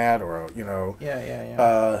doormat or Yeah.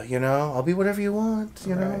 I'll be whatever you want.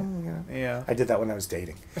 Right. Yeah. I did that when I was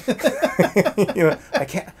dating. I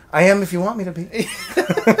can't. I am if you want me to be.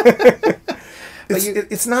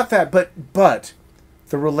 It's not that, but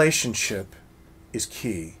the relationship is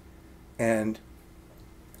key, and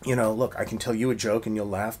look, I can tell you a joke and you'll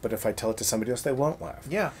laugh, but if I tell it to somebody else, they won't laugh.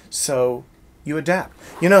 Yeah. So you adapt.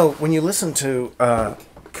 When you listen to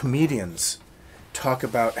comedians talk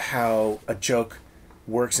about how a joke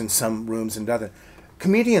works in some rooms and other,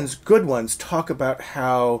 comedians, good ones, talk about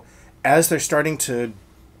how as they're starting to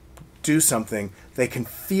do something, they can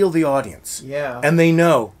feel the audience. Yeah. And they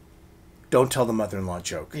know, don't tell the mother-in-law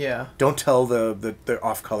joke. Yeah. Don't tell the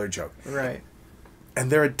off-color joke. Right. And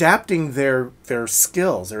they're adapting their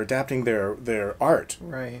skills. They're adapting their art.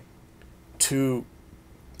 Right. To,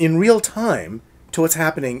 in real time, to what's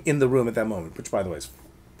happening in the room at that moment, which, by the way, is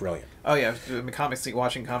brilliant. Oh yeah,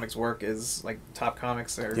 watching comics work is like top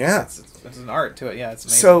comics. Yeah. It's an art to it. Yeah, it's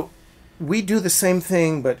amazing. So, we do the same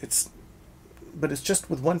thing, but it's just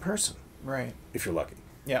with one person. Right. If you're lucky.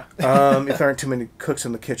 Yeah. If there aren't too many cooks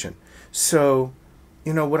in the kitchen. So,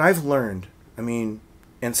 what I've learned, and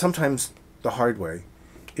sometimes the hard way,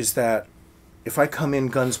 is that if I come in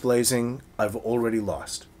guns blazing, I've already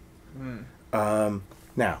lost.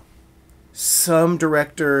 Now, some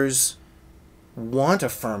directors want a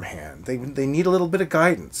firm hand. They need a little bit of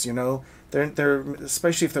guidance. They're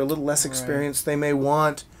especially if they're a little less experienced.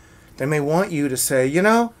 Right. They may want you to say,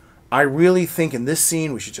 I really think in this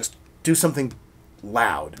scene we should just do something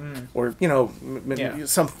loud, or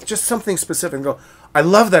just something specific. And go, I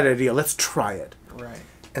love that idea. Let's try it. Right.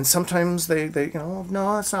 And sometimes they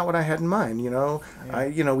no, that's not what I had in mind.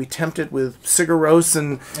 We tempt it with cigaros,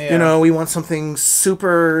 and we want something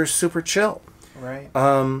super super chill. Right.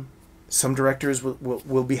 Some directors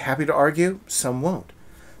will be happy to argue, some won't.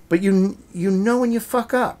 But you know when you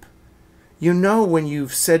fuck up. You know when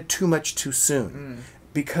you've said too much too soon.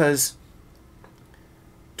 Because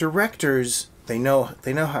directors, they know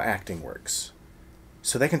how acting works.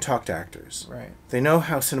 So they can talk to actors. Right. They know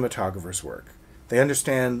how cinematographers work. They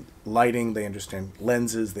understand lighting, they understand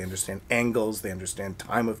lenses, they understand angles, they understand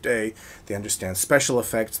time of day, they understand special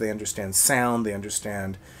effects, they understand sound, they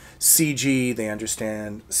understand CG, they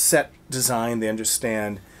understand set design, they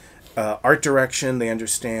understand art direction, they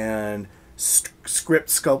understand script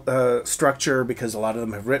structure, because a lot of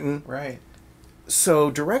them have written. Right.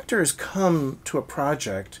 So directors come to a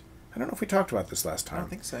project, I don't know if we talked about this last time. I don't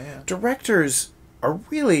think so, yeah. Directors are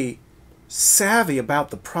really savvy about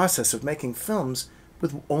the process of making films,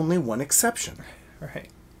 with only one exception. Right.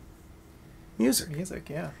 Music. Music,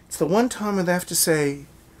 yeah. It's the one time where they have to say,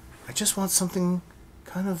 I just want something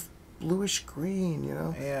kind of bluish green,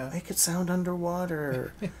 Yeah. Make it sound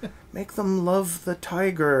underwater. Make them love the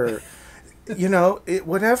tiger.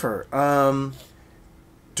 Whatever.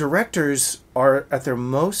 Directors are at their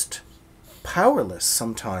most powerless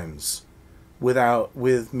sometimes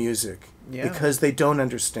with music. Yeah. Because they don't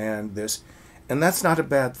understand this. And that's not a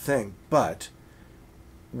bad thing. But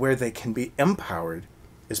where they can be empowered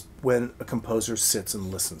is when a composer sits and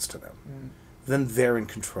listens to them. Then they're in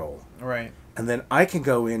control. Right. And then I can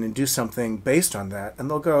go in and do something based on that, and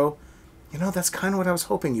they'll go, that's kind of what I was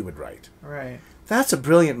hoping you would write. Right. That's a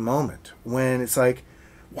brilliant moment when it's like,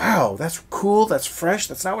 wow, that's cool, that's fresh,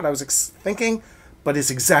 that's not what I was thinking, but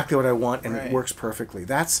it's exactly what I want, and it works perfectly.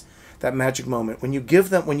 That's that magic moment when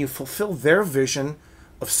you fulfill their vision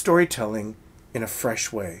of storytelling in a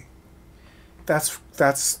fresh way. Those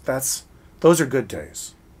are good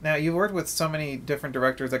days. Now, you've worked with so many different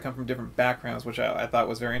directors that come from different backgrounds, which I thought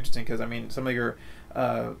was very interesting because, I mean, some of your...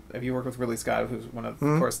 if you work with Ridley Scott, who's one of,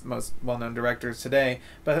 of course, the most well-known directors today,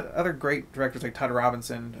 but other great directors like Todd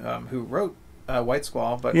Robinson, who wrote White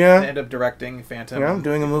Squall, but ended up directing Phantom. Yeah, I'm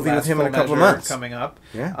doing a movie with him in a couple of months. Coming up.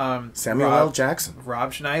 Yeah. Samuel L. Jackson.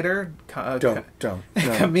 Rob Schneider. Don't. No.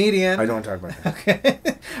 Comedian. I don't want to talk about that. Okay.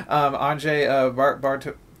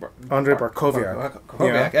 Andrei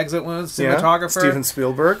Barkoviak, Exit Wounds, cinematographer. Steven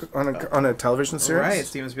Spielberg on a television series. Right,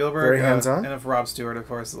 Steven Spielberg. Very hands-on. And of Rob Stewart, of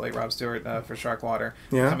course, like Rob Stewart for Sharkwater,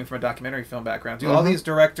 coming from a documentary film background. All these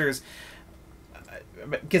directors,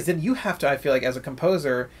 because then you have to, I feel like, as a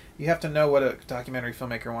composer, you have to know what a documentary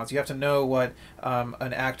filmmaker wants. You have to know what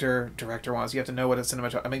an actor-director wants. You have to know what a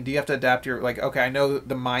cinematographer... I mean, do you have to adapt your... Like, okay, I know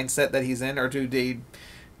the mindset that he's in, or do they...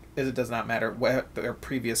 It does not matter what their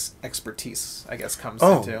previous expertise, I guess, comes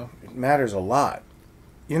into. It matters a lot.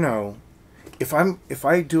 You know, if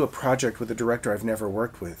I do a project with a director I've never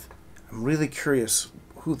worked with, I'm really curious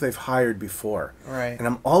who they've hired before. Right. And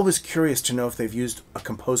I'm always curious to know if they've used a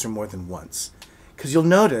composer more than once. Because you'll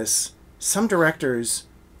notice some directors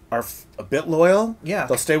are a bit loyal. Yeah.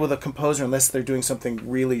 They'll stay with a composer unless they're doing something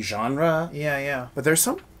really genre. Yeah. But there's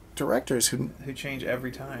some directors who change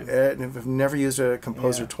every time and have never used a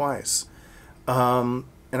composer twice, and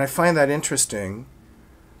I find that interesting.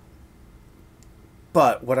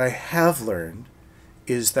 But what I have learned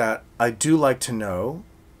is that I do like to know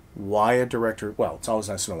why a director... Well, it's always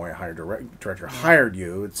nice to know why a director hired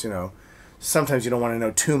you. It's, sometimes you don't want to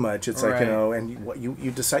know too much. It's like, and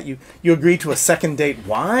you decide... You agree to a second date.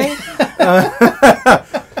 Why?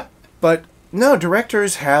 But no,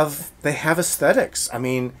 directors have aesthetics. I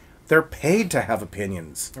mean, they're paid to have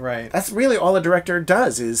opinions. Right. That's really all a director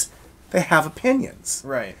does, is they have opinions.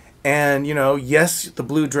 Right. And, yes, the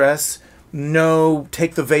blue dress... No,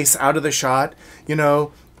 take the vase out of the shot.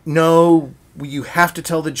 No, you have to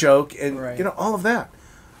tell the joke, and all of that.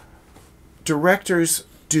 Directors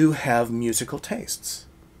do have musical tastes,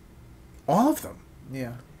 all of them.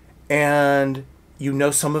 Yeah. And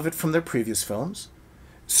some of it from their previous films.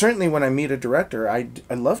 Certainly, when I meet a director, I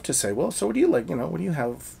love to say, well, so what do you like? What do you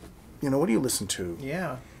have? What do you listen to?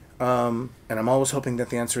 Yeah. And I'm always hoping that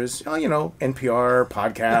the answer is, NPR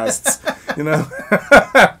podcasts.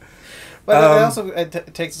 But it also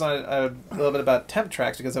takes us on a little bit about temp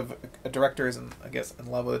tracks, because of a director is, I guess, in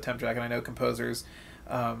love with a temp track, and I know composers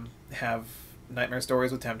have nightmare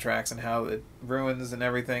stories with temp tracks and how it ruins and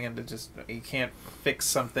everything, and you can't fix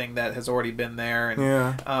something that has already been there.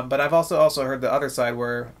 And, but I've also heard the other side,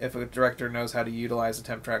 where if a director knows how to utilize a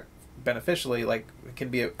temp track beneficially, like, it can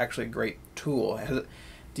be actually a great tool.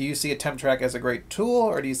 Do you see a temp track as a great tool,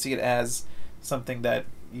 or do you see it as something that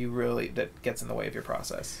that gets in the way of your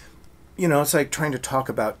process? It's like trying to talk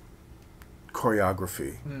about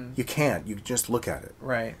choreography. You can't. You just look at it.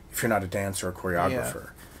 Right. If you're not a dancer or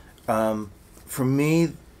choreographer. Yeah. For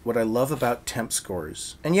me, what I love about temp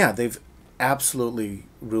scores, and they've absolutely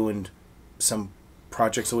ruined some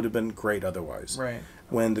projects that would have been great otherwise. Right.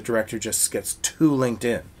 When the director just gets too linked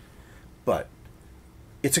in. But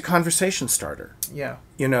it's a conversation starter. Yeah.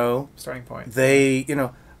 Starting point.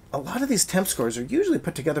 A lot of these temp scores are usually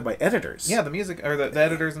put together by editors. Yeah, the music, or the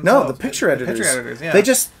editors themselves. No, the picture editors. The picture editors, yeah. They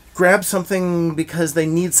just grab something because they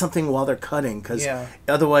need something while they're cutting, because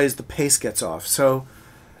otherwise the pace gets off. So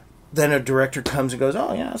then a director comes and goes,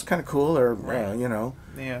 oh, yeah, that's kind of cool, or,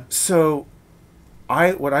 Yeah. So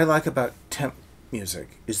what I like about temp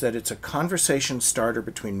music is that it's a conversation starter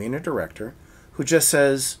between me and a director who just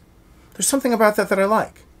says, there's something about that I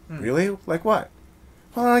like. Really? Like what?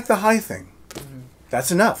 Well, I like the high thing. That's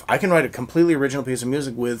enough. I can write a completely original piece of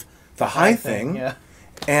music with the high thing,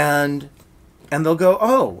 and they'll go,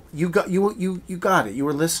 "Oh, you got it. You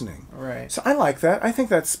were listening." Right. So I like that. I think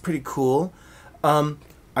that's pretty cool.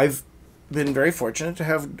 I've been very fortunate to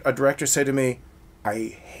have a director say to me, "I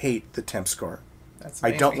hate the temp score.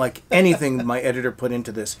 I don't like anything my editor put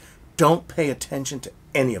into this. Don't pay attention to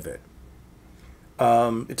any of it."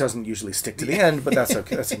 It doesn't usually stick to the end, but that's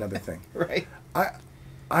okay. That's another thing. Right.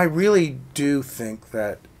 I really do think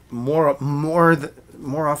that more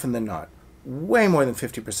often than not, way more than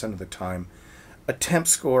 50% of the time, a temp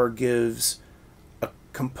score gives a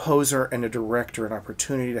composer and a director an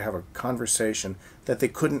opportunity to have a conversation that they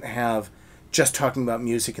couldn't have just talking about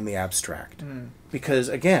music in the abstract. Because,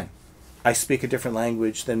 again, I speak a different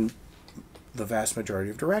language than the vast majority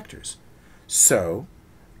of directors. So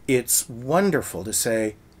it's wonderful to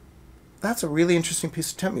say, that's a really interesting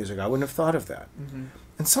piece of temp music. I wouldn't have thought of that.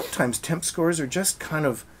 And sometimes temp scores are just kind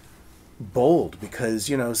of bold because,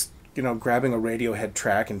 grabbing a Radiohead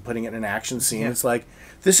track and putting it in an action scene. It's like,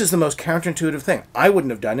 this is the most counterintuitive thing. I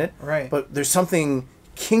wouldn't have done it. Right. But there's something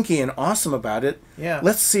kinky and awesome about it. Yeah.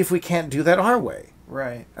 Let's see if we can't do that our way.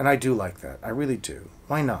 Right. And I do like that. I really do.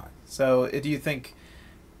 Why not? So, do you think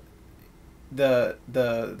the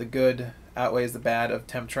good outweighs the bad of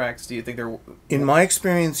temp tracks? Do you think they're... In my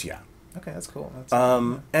experience, yeah. Okay, that's cool.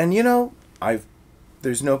 And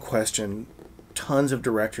there's no question, tons of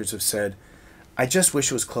directors have said, I just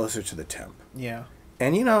wish it was closer to the temp. Yeah.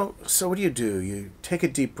 And so what do? You take a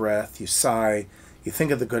deep breath, you sigh, you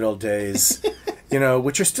think of the good old days,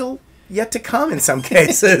 which are still yet to come in some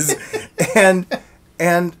cases.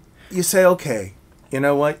 and you say, okay, you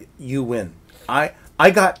know what? You win. I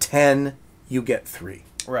got 10, you get 3.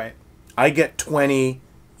 Right. I get 20,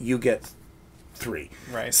 you get 3.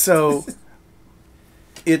 Right. So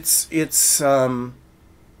it's not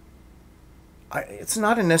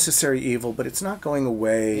a necessary evil, but it's not going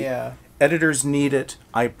away. Yeah. Editors need it.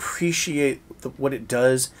 I appreciate what it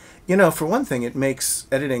does. For one thing, it makes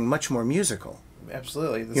editing much more musical.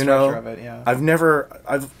 Absolutely. The structure of it, yeah.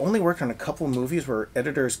 I've only worked on a couple movies where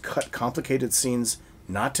editors cut complicated scenes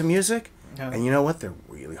not to music. Yeah. And you know what? They're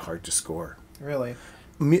really hard to score. Really?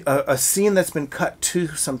 A scene that's been cut to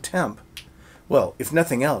some temp, well, if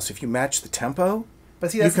nothing else, if you match the tempo,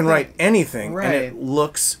 but see, you can write anything, right. And it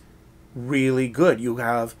looks really good. You've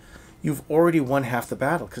already won half the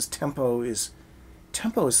battle, because tempo is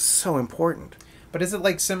so important. But is it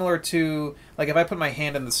like similar to, like, if I put my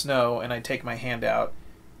hand in the snow and I take my hand out,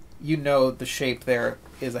 the shape there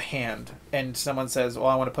is a hand, and someone says, well,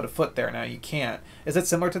 I want to put a foot there. Now you can't. Is it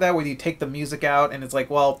similar to that, where you take the music out and it's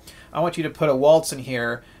like, well, I want you to put a waltz in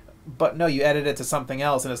here, but no, you edit it to something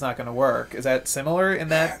else and it's not going to work? Is that similar in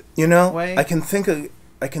that way? I can think of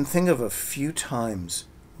a few times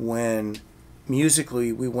when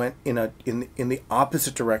musically we went in the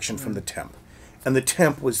opposite direction from the temp, and the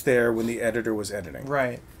temp was there when the editor was editing.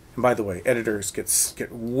 Right. And by the way, editors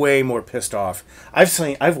get way more pissed off.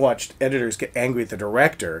 I've watched editors get angry at the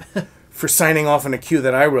director for signing off on a cue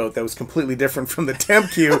that I wrote that was completely different from the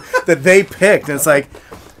temp cue that they picked. And it's like,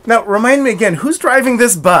 now remind me again, who's driving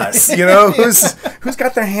this bus? Who's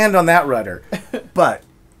got their hand on that rudder? But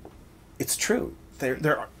it's true.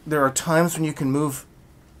 There are times when you can move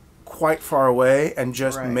quite far away and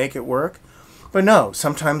just make it work. But no,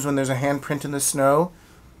 sometimes when there's a handprint in the snow,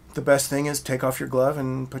 the best thing is take off your glove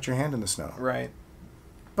and put your hand in the snow. Right.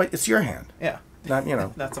 But it's your hand. Yeah. Not,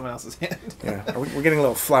 not someone else's hand. Yeah. We're getting a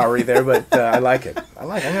little flowery there, but I like it. I'm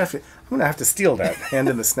gonna have to steal that hand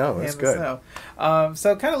in the snow. It's good.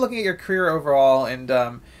 So kind of looking at your career overall, and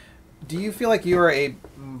do you feel like you are a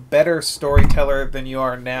better storyteller than you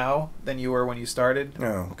are now than you were when you started?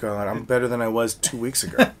 Oh God, I'm better than I was 2 weeks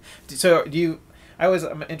ago. So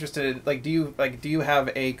I'm interested. Like, do you have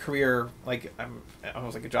a career, like,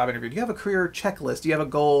 almost like a job interview? Do you have a career checklist? Do you have a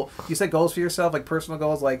goal? Do you set goals for yourself, like personal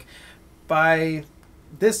goals, like by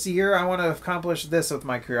this year I want to accomplish this with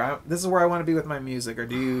my career. This is where I want to be with my music. Or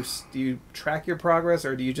do you track your progress,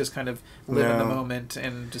 or do you just kind of live in the moment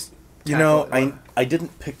and just? I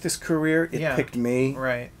didn't pick this career. It picked me.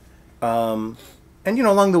 Right. And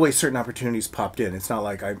along the way, certain opportunities popped in. It's not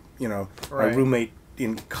like my roommate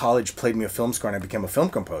in college played me a film score and I became a film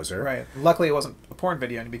composer. Right. Luckily, it wasn't a porn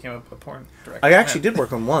video and you became a porn director. I actually did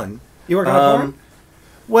work on one. You worked on porn?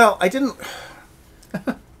 Well, I didn't.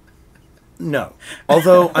 No.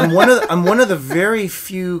 Although I'm one of the very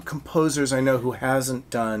few composers I know who hasn't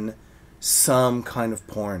done some kind of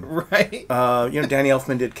porn. Right. Danny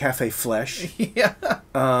Elfman did Cafe Flesh. Yeah.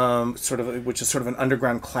 Which is sort of an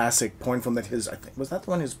underground classic porn film that was that the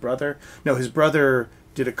one his brother? No, his brother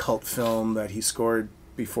did a cult film that he scored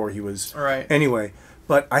before he was... Right. Anyway,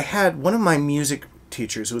 but I had one of my music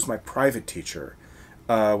teachers, who was my private teacher,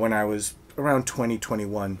 when I was around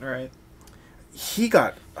 21. Right. He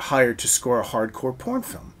got hired to score a hardcore porn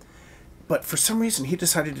film. But for some reason, he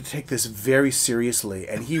decided to take this very seriously,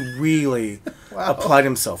 and he really applied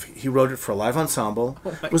himself. He wrote it for a live ensemble.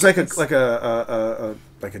 It was like a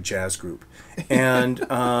jazz group, and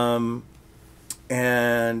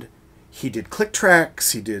he did click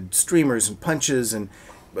tracks, he did streamers and punches and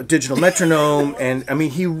a digital metronome, and I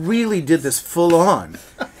mean he really did this full on,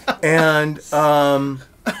 and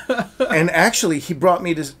actually he brought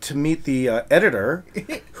me to meet the editor,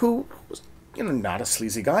 who was not a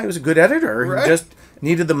sleazy guy. He was a good editor who just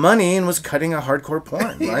needed the money and was cutting a hardcore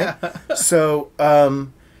porn, right? Yeah. So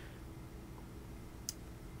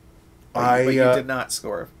but you did not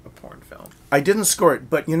score a porn film. I didn't score it,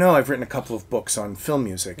 but I've written a couple of books on film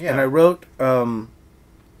music, and I wrote a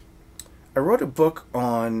book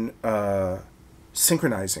on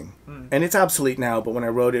synchronizing. And it's obsolete now, but when I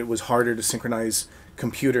wrote it, it was harder to synchronize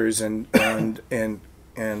computers and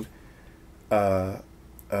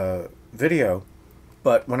video.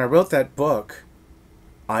 But when I wrote that book,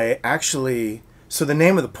 so the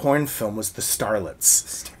name of the porn film was The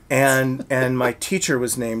Starlets. And my teacher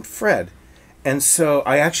was named Fred. And so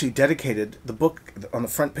I actually dedicated the book. On the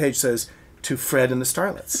front page says, "To Fred and the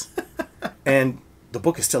Starlets." And the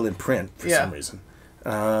book is still in print for some reason.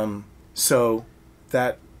 So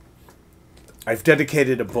that I've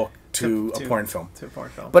dedicated a book to a porn film. To a porn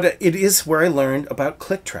film. But it is where I learned about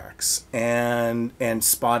click tracks and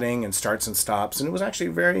spotting and starts and stops. And it was actually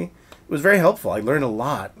very helpful. I learned a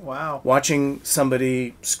lot. Wow. Watching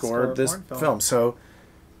somebody score this film. So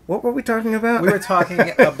what were we talking about? We were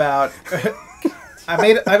talking about... I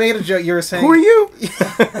made a joke. You were saying... Who are you?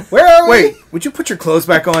 Where are we? Wait, would you put your clothes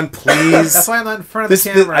back on, please? That's why I'm not in front of the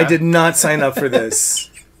camera. I did not sign up for this.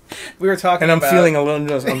 We were talking and I'm just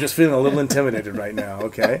feeling a little intimidated right now,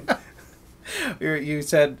 okay? You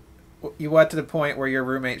said you went to the point where your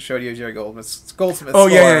roommate showed you Jerry Goldsmith's Oh, score.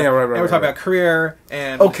 yeah, right. And we're talking about career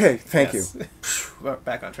and... Okay, thank you.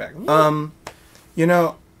 Back on track.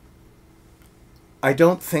 I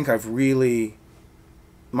don't think I've really...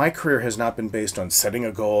 My career has not been based on setting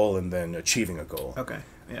a goal and then achieving a goal. Okay,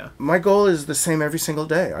 yeah. My goal is the same every single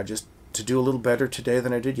day. To do a little better today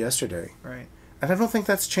than I did yesterday. Right. And I don't think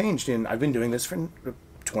that's changed. I've been doing this for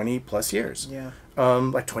 20 plus years. Yeah.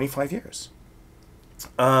 Like 25 years.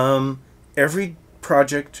 Every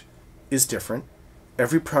project is different.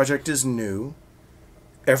 Every project is new.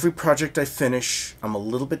 Every project I finish, I'm a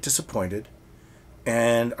little bit disappointed.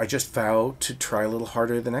 And I just vow to try a little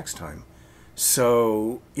harder the next time.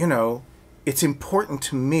 So, it's important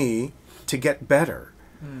to me to get better.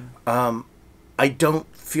 I don't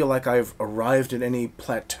feel like I've arrived at any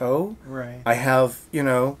plateau. Right. I have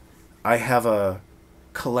a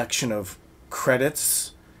collection of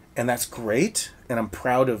credits, and that's great. And I'm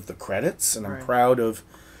proud of the credits, and I'm proud of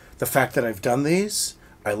the fact that I've done these.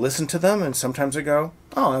 I listen to them, and sometimes I go,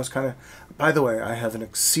 oh, that was kind of... By the way, I have an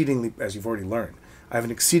exceedingly, as you've already learned, I have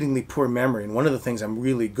an exceedingly poor memory, and one of the things I'm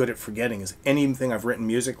really good at forgetting is anything I've written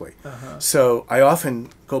musically. Uh-huh. So I often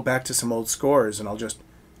go back to some old scores, and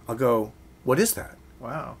I'll go, what is that?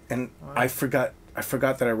 Wow. And I forgot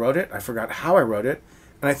that I wrote it. I forgot how I wrote it.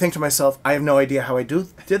 And I think to myself, I have no idea how I did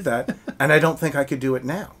that, and I don't think I could do it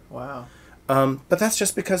now. Wow. But that's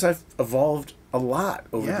just because I've evolved a lot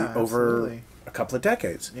over a couple of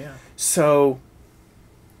decades. Yeah. So,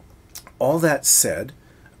 all that said,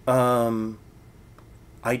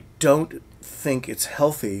 I don't think it's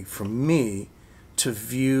healthy for me to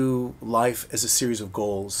view life as a series of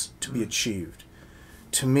goals to be achieved.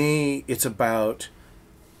 To me, it's about...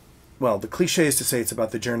 Well, the cliche is to say it's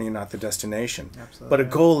about the journey and not the destination. Absolutely. But a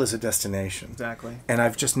goal is a destination. Exactly. And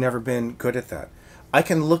I've just never been good at that. I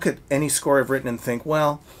can look at any score I've written and think,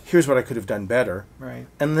 well, here's what I could have done better. Right.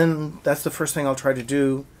 And then that's the first thing I'll try to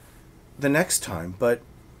do the next time. But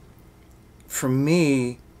for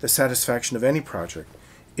me, the satisfaction of any project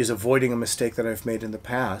is avoiding a mistake that I've made in the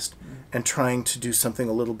past and trying to do something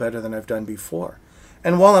a little better than I've done before.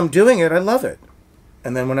 And while I'm doing it, I love it.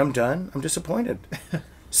 And then when I'm done, I'm disappointed.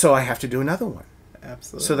 So I have to do another one.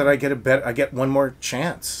 Absolutely. So that I get one more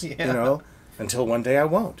chance, until one day I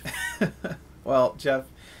won't. Well, Jeff,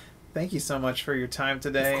 thank you so much for your time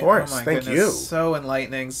today. Of course, oh my thank goodness. you. So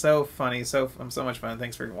enlightening, so funny, so much fun.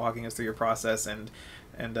 Thanks for walking us through your process and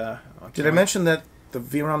Did I mention that the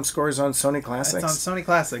VROM score is on Sony Classics? It's on Sony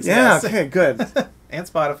Classics. Yeah, yes. Okay, good. And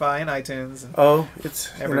Spotify and iTunes. And it's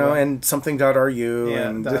everywhere. And something.ru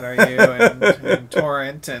and .ru and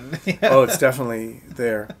Torrent and Oh, it's definitely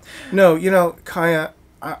there. No, Kaya,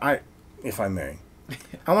 I if I may,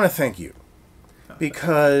 I want to thank you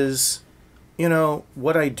because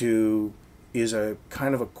what I do is a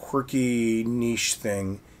kind of a quirky niche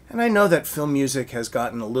thing, and I know that film music has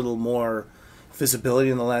gotten a little more visibility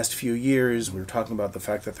in the last few years. We were talking about the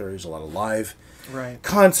fact that there is a lot of live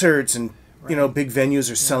concerts and big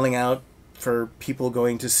venues are selling out for people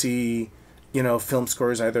going to see film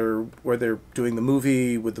scores, either where they're doing the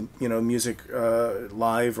movie with the music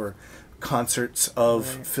live or concerts of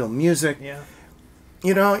film music.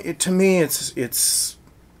 To me it's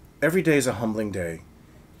every day is a humbling day.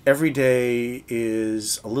 Every day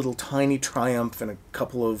is a little tiny triumph and a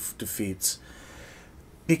couple of defeats,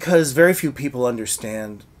 because very few people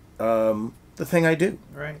understand the thing I do.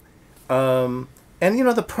 Right. And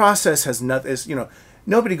the process has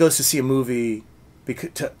nobody goes to see a movie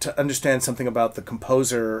to understand something about the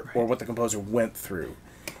composer or what the composer went through,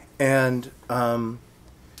 and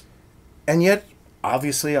yet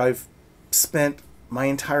obviously I've spent my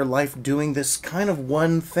entire life doing this kind of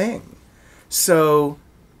one thing. So,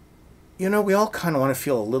 you know, we all kind of want to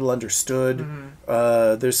feel a little understood.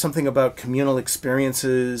 Mm-hmm. There's something about communal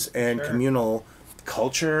experiences and communal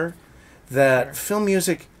culture that film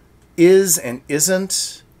music is and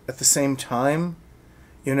isn't at the same time.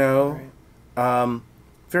 You know,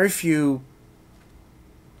 very few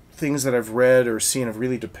things that I've read or seen have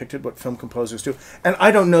really depicted what film composers do. And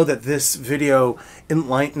I don't know that this video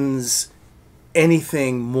enlightens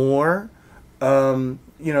anything more, you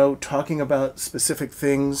know, talking about specific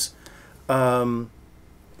things. But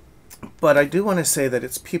I do want to say that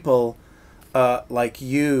it's people like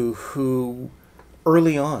you who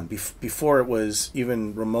early on, before it was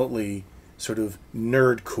even remotely sort of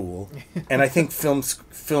nerd cool, and I think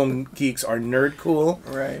film geeks are nerd cool,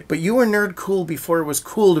 right? But you were nerd cool before it was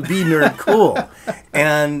cool to be nerd cool,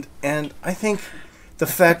 and I think the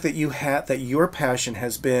fact that your passion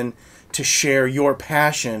has been to share your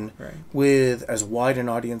passion with as wide an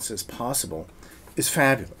audience as possible is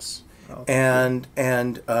fabulous. Oh, and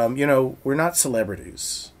you know, we're not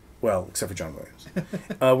celebrities, well, except for John Williams.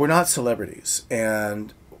 We're not celebrities,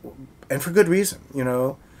 and for good reason, you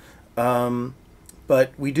know.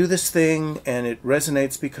 But we do this thing and it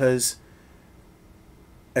resonates because,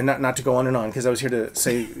 and not to go on and on, because I was here to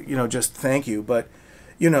say, you know, just thank you. But,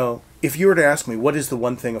 you know, if you were to ask me what is the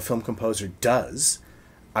one thing a film composer does,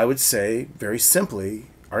 I would say very simply,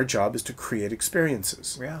 our job is to create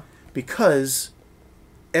experiences. Yeah. Because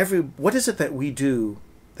what is it that we do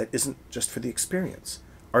that isn't just for the experience?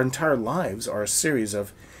 Our entire lives are a series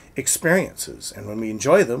of experiences. And when we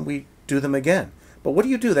enjoy them, we do them again. But what do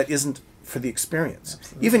you do that isn't for the experience?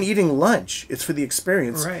 Absolutely. Even eating lunch, it's for the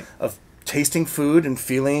experience of tasting food and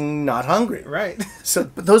feeling not hungry. Right.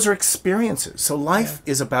 But those are experiences. So life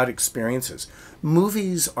is about experiences.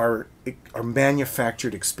 Movies are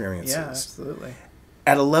manufactured experiences. Yeah, absolutely.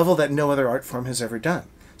 At a level that no other art form has ever done.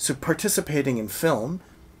 So participating in film,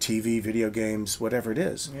 TV, video games, whatever it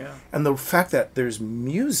is. Yeah. And the fact that there's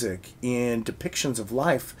music in depictions of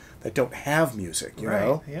life that don't have music, you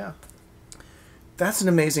know? Yeah. That's an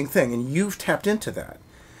amazing thing, and you've tapped into that.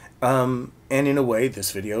 And in a way,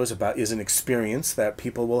 this video is an experience that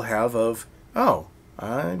people will have of, oh,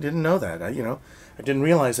 I didn't know that. I didn't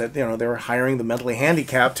realize that, you know, they were hiring the mentally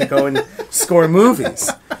handicapped to go and score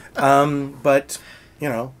movies. But, you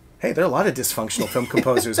know, hey, there are a lot of dysfunctional film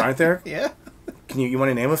composers, aren't there? Yeah. You want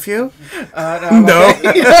to name a few? No.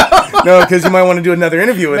 No, because you might want to do another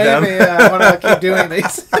interview with them. Maybe, I want to keep doing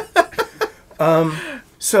these.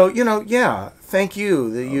 So, you know, yeah, thank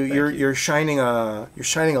you. You're shining a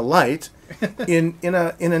light in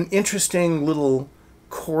an interesting little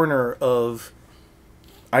corner of,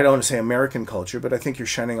 I don't want to say American culture, but I think you're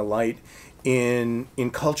shining a light in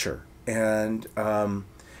culture, and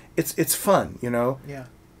it's fun, you know. Yeah.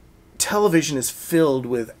 Television is filled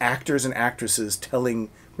with actors and actresses telling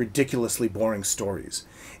ridiculously boring stories,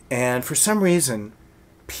 and for some reason,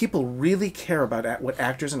 people really care about what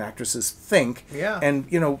actors and actresses think. Yeah. And,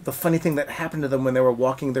 you know, the funny thing that happened to them when they were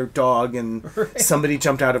walking their dog and somebody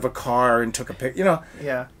jumped out of a car and took a pic. You know.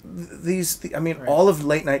 Yeah. All of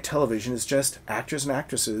late night television is just actors and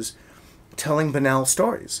actresses telling banal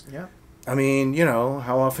stories. Yeah. I mean, you know,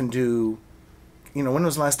 how often when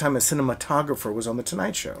was the last time a cinematographer was on The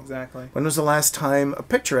Tonight Show? Exactly. When was the last time a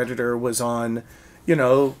picture editor was on, you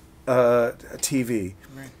know, TV?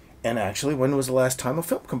 Right. And actually, when was the last time a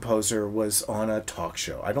film composer was on a talk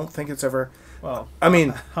show? I don't think it's ever. Well, I mean,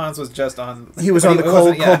 Hans was just on. He was on the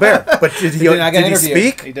Colbert, but did he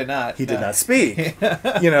speak? He did not. He did not speak.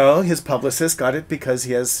 You know, his publicist got it because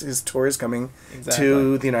his tour is coming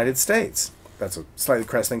to the United States. That's a slightly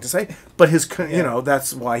crass thing to say, but you know,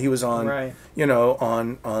 that's why he was on, you know,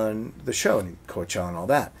 on the show and Coachella and all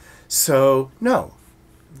that. So no.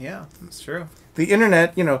 Yeah, that's true. The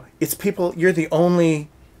internet, you know, it's people. You're the only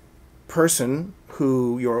person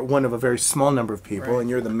you're one of a very small number of people, and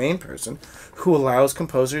you're the main person who allows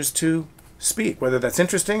composers to speak. Whether that's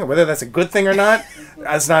interesting or whether that's a good thing or not,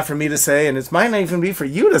 that's not for me to say, and it might not even be for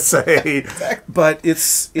you to say. Exactly. But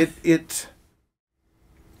it's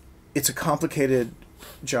a complicated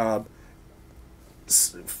job.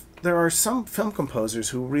 There are some film composers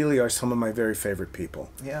who really are some of my very favorite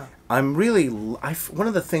people. Yeah. One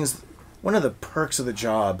of the perks of the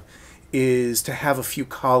job is to have a few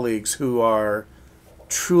colleagues who are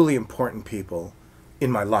truly important people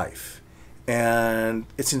in my life. And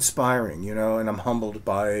it's inspiring, you know, and I'm humbled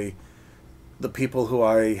by the people who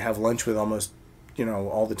I have lunch with almost, you know,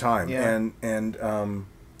 all the time. Yeah. And a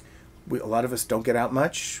lot of us don't get out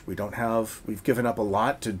much. We've given up a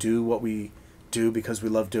lot to do what we do because we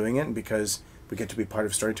love doing it and because we get to be part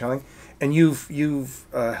of storytelling, and you've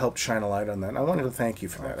helped shine a light on that. And I wanted to thank you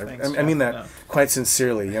for that. Thanks, I mean that quite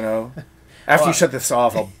sincerely. You know, after you shut this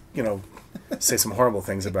off, I'll say some horrible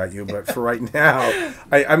things about you. But for right now,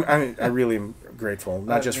 I really am grateful,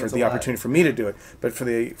 not just for the opportunity for me to do it, but for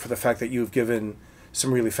the fact that you've given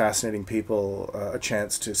some really fascinating people a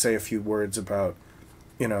chance to say a few words about,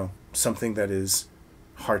 something that is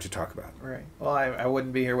hard to talk about. Right. Well, I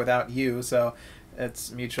wouldn't be here without you, so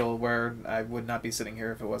it's mutual, where I would not be sitting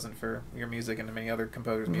here if it wasn't for your music and many other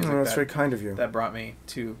composers' music. That's very kind of you. That brought me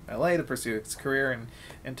to LA to pursue its career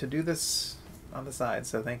and to do this on the side.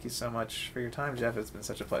 So thank you so much for your time, Jeff. It's been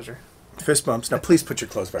such a pleasure. Fist bumps. Now, please put your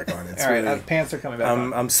clothes back on. It's all right, really, pants are coming back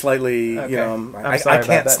on. I'm slightly, okay. I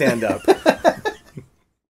can't stand up.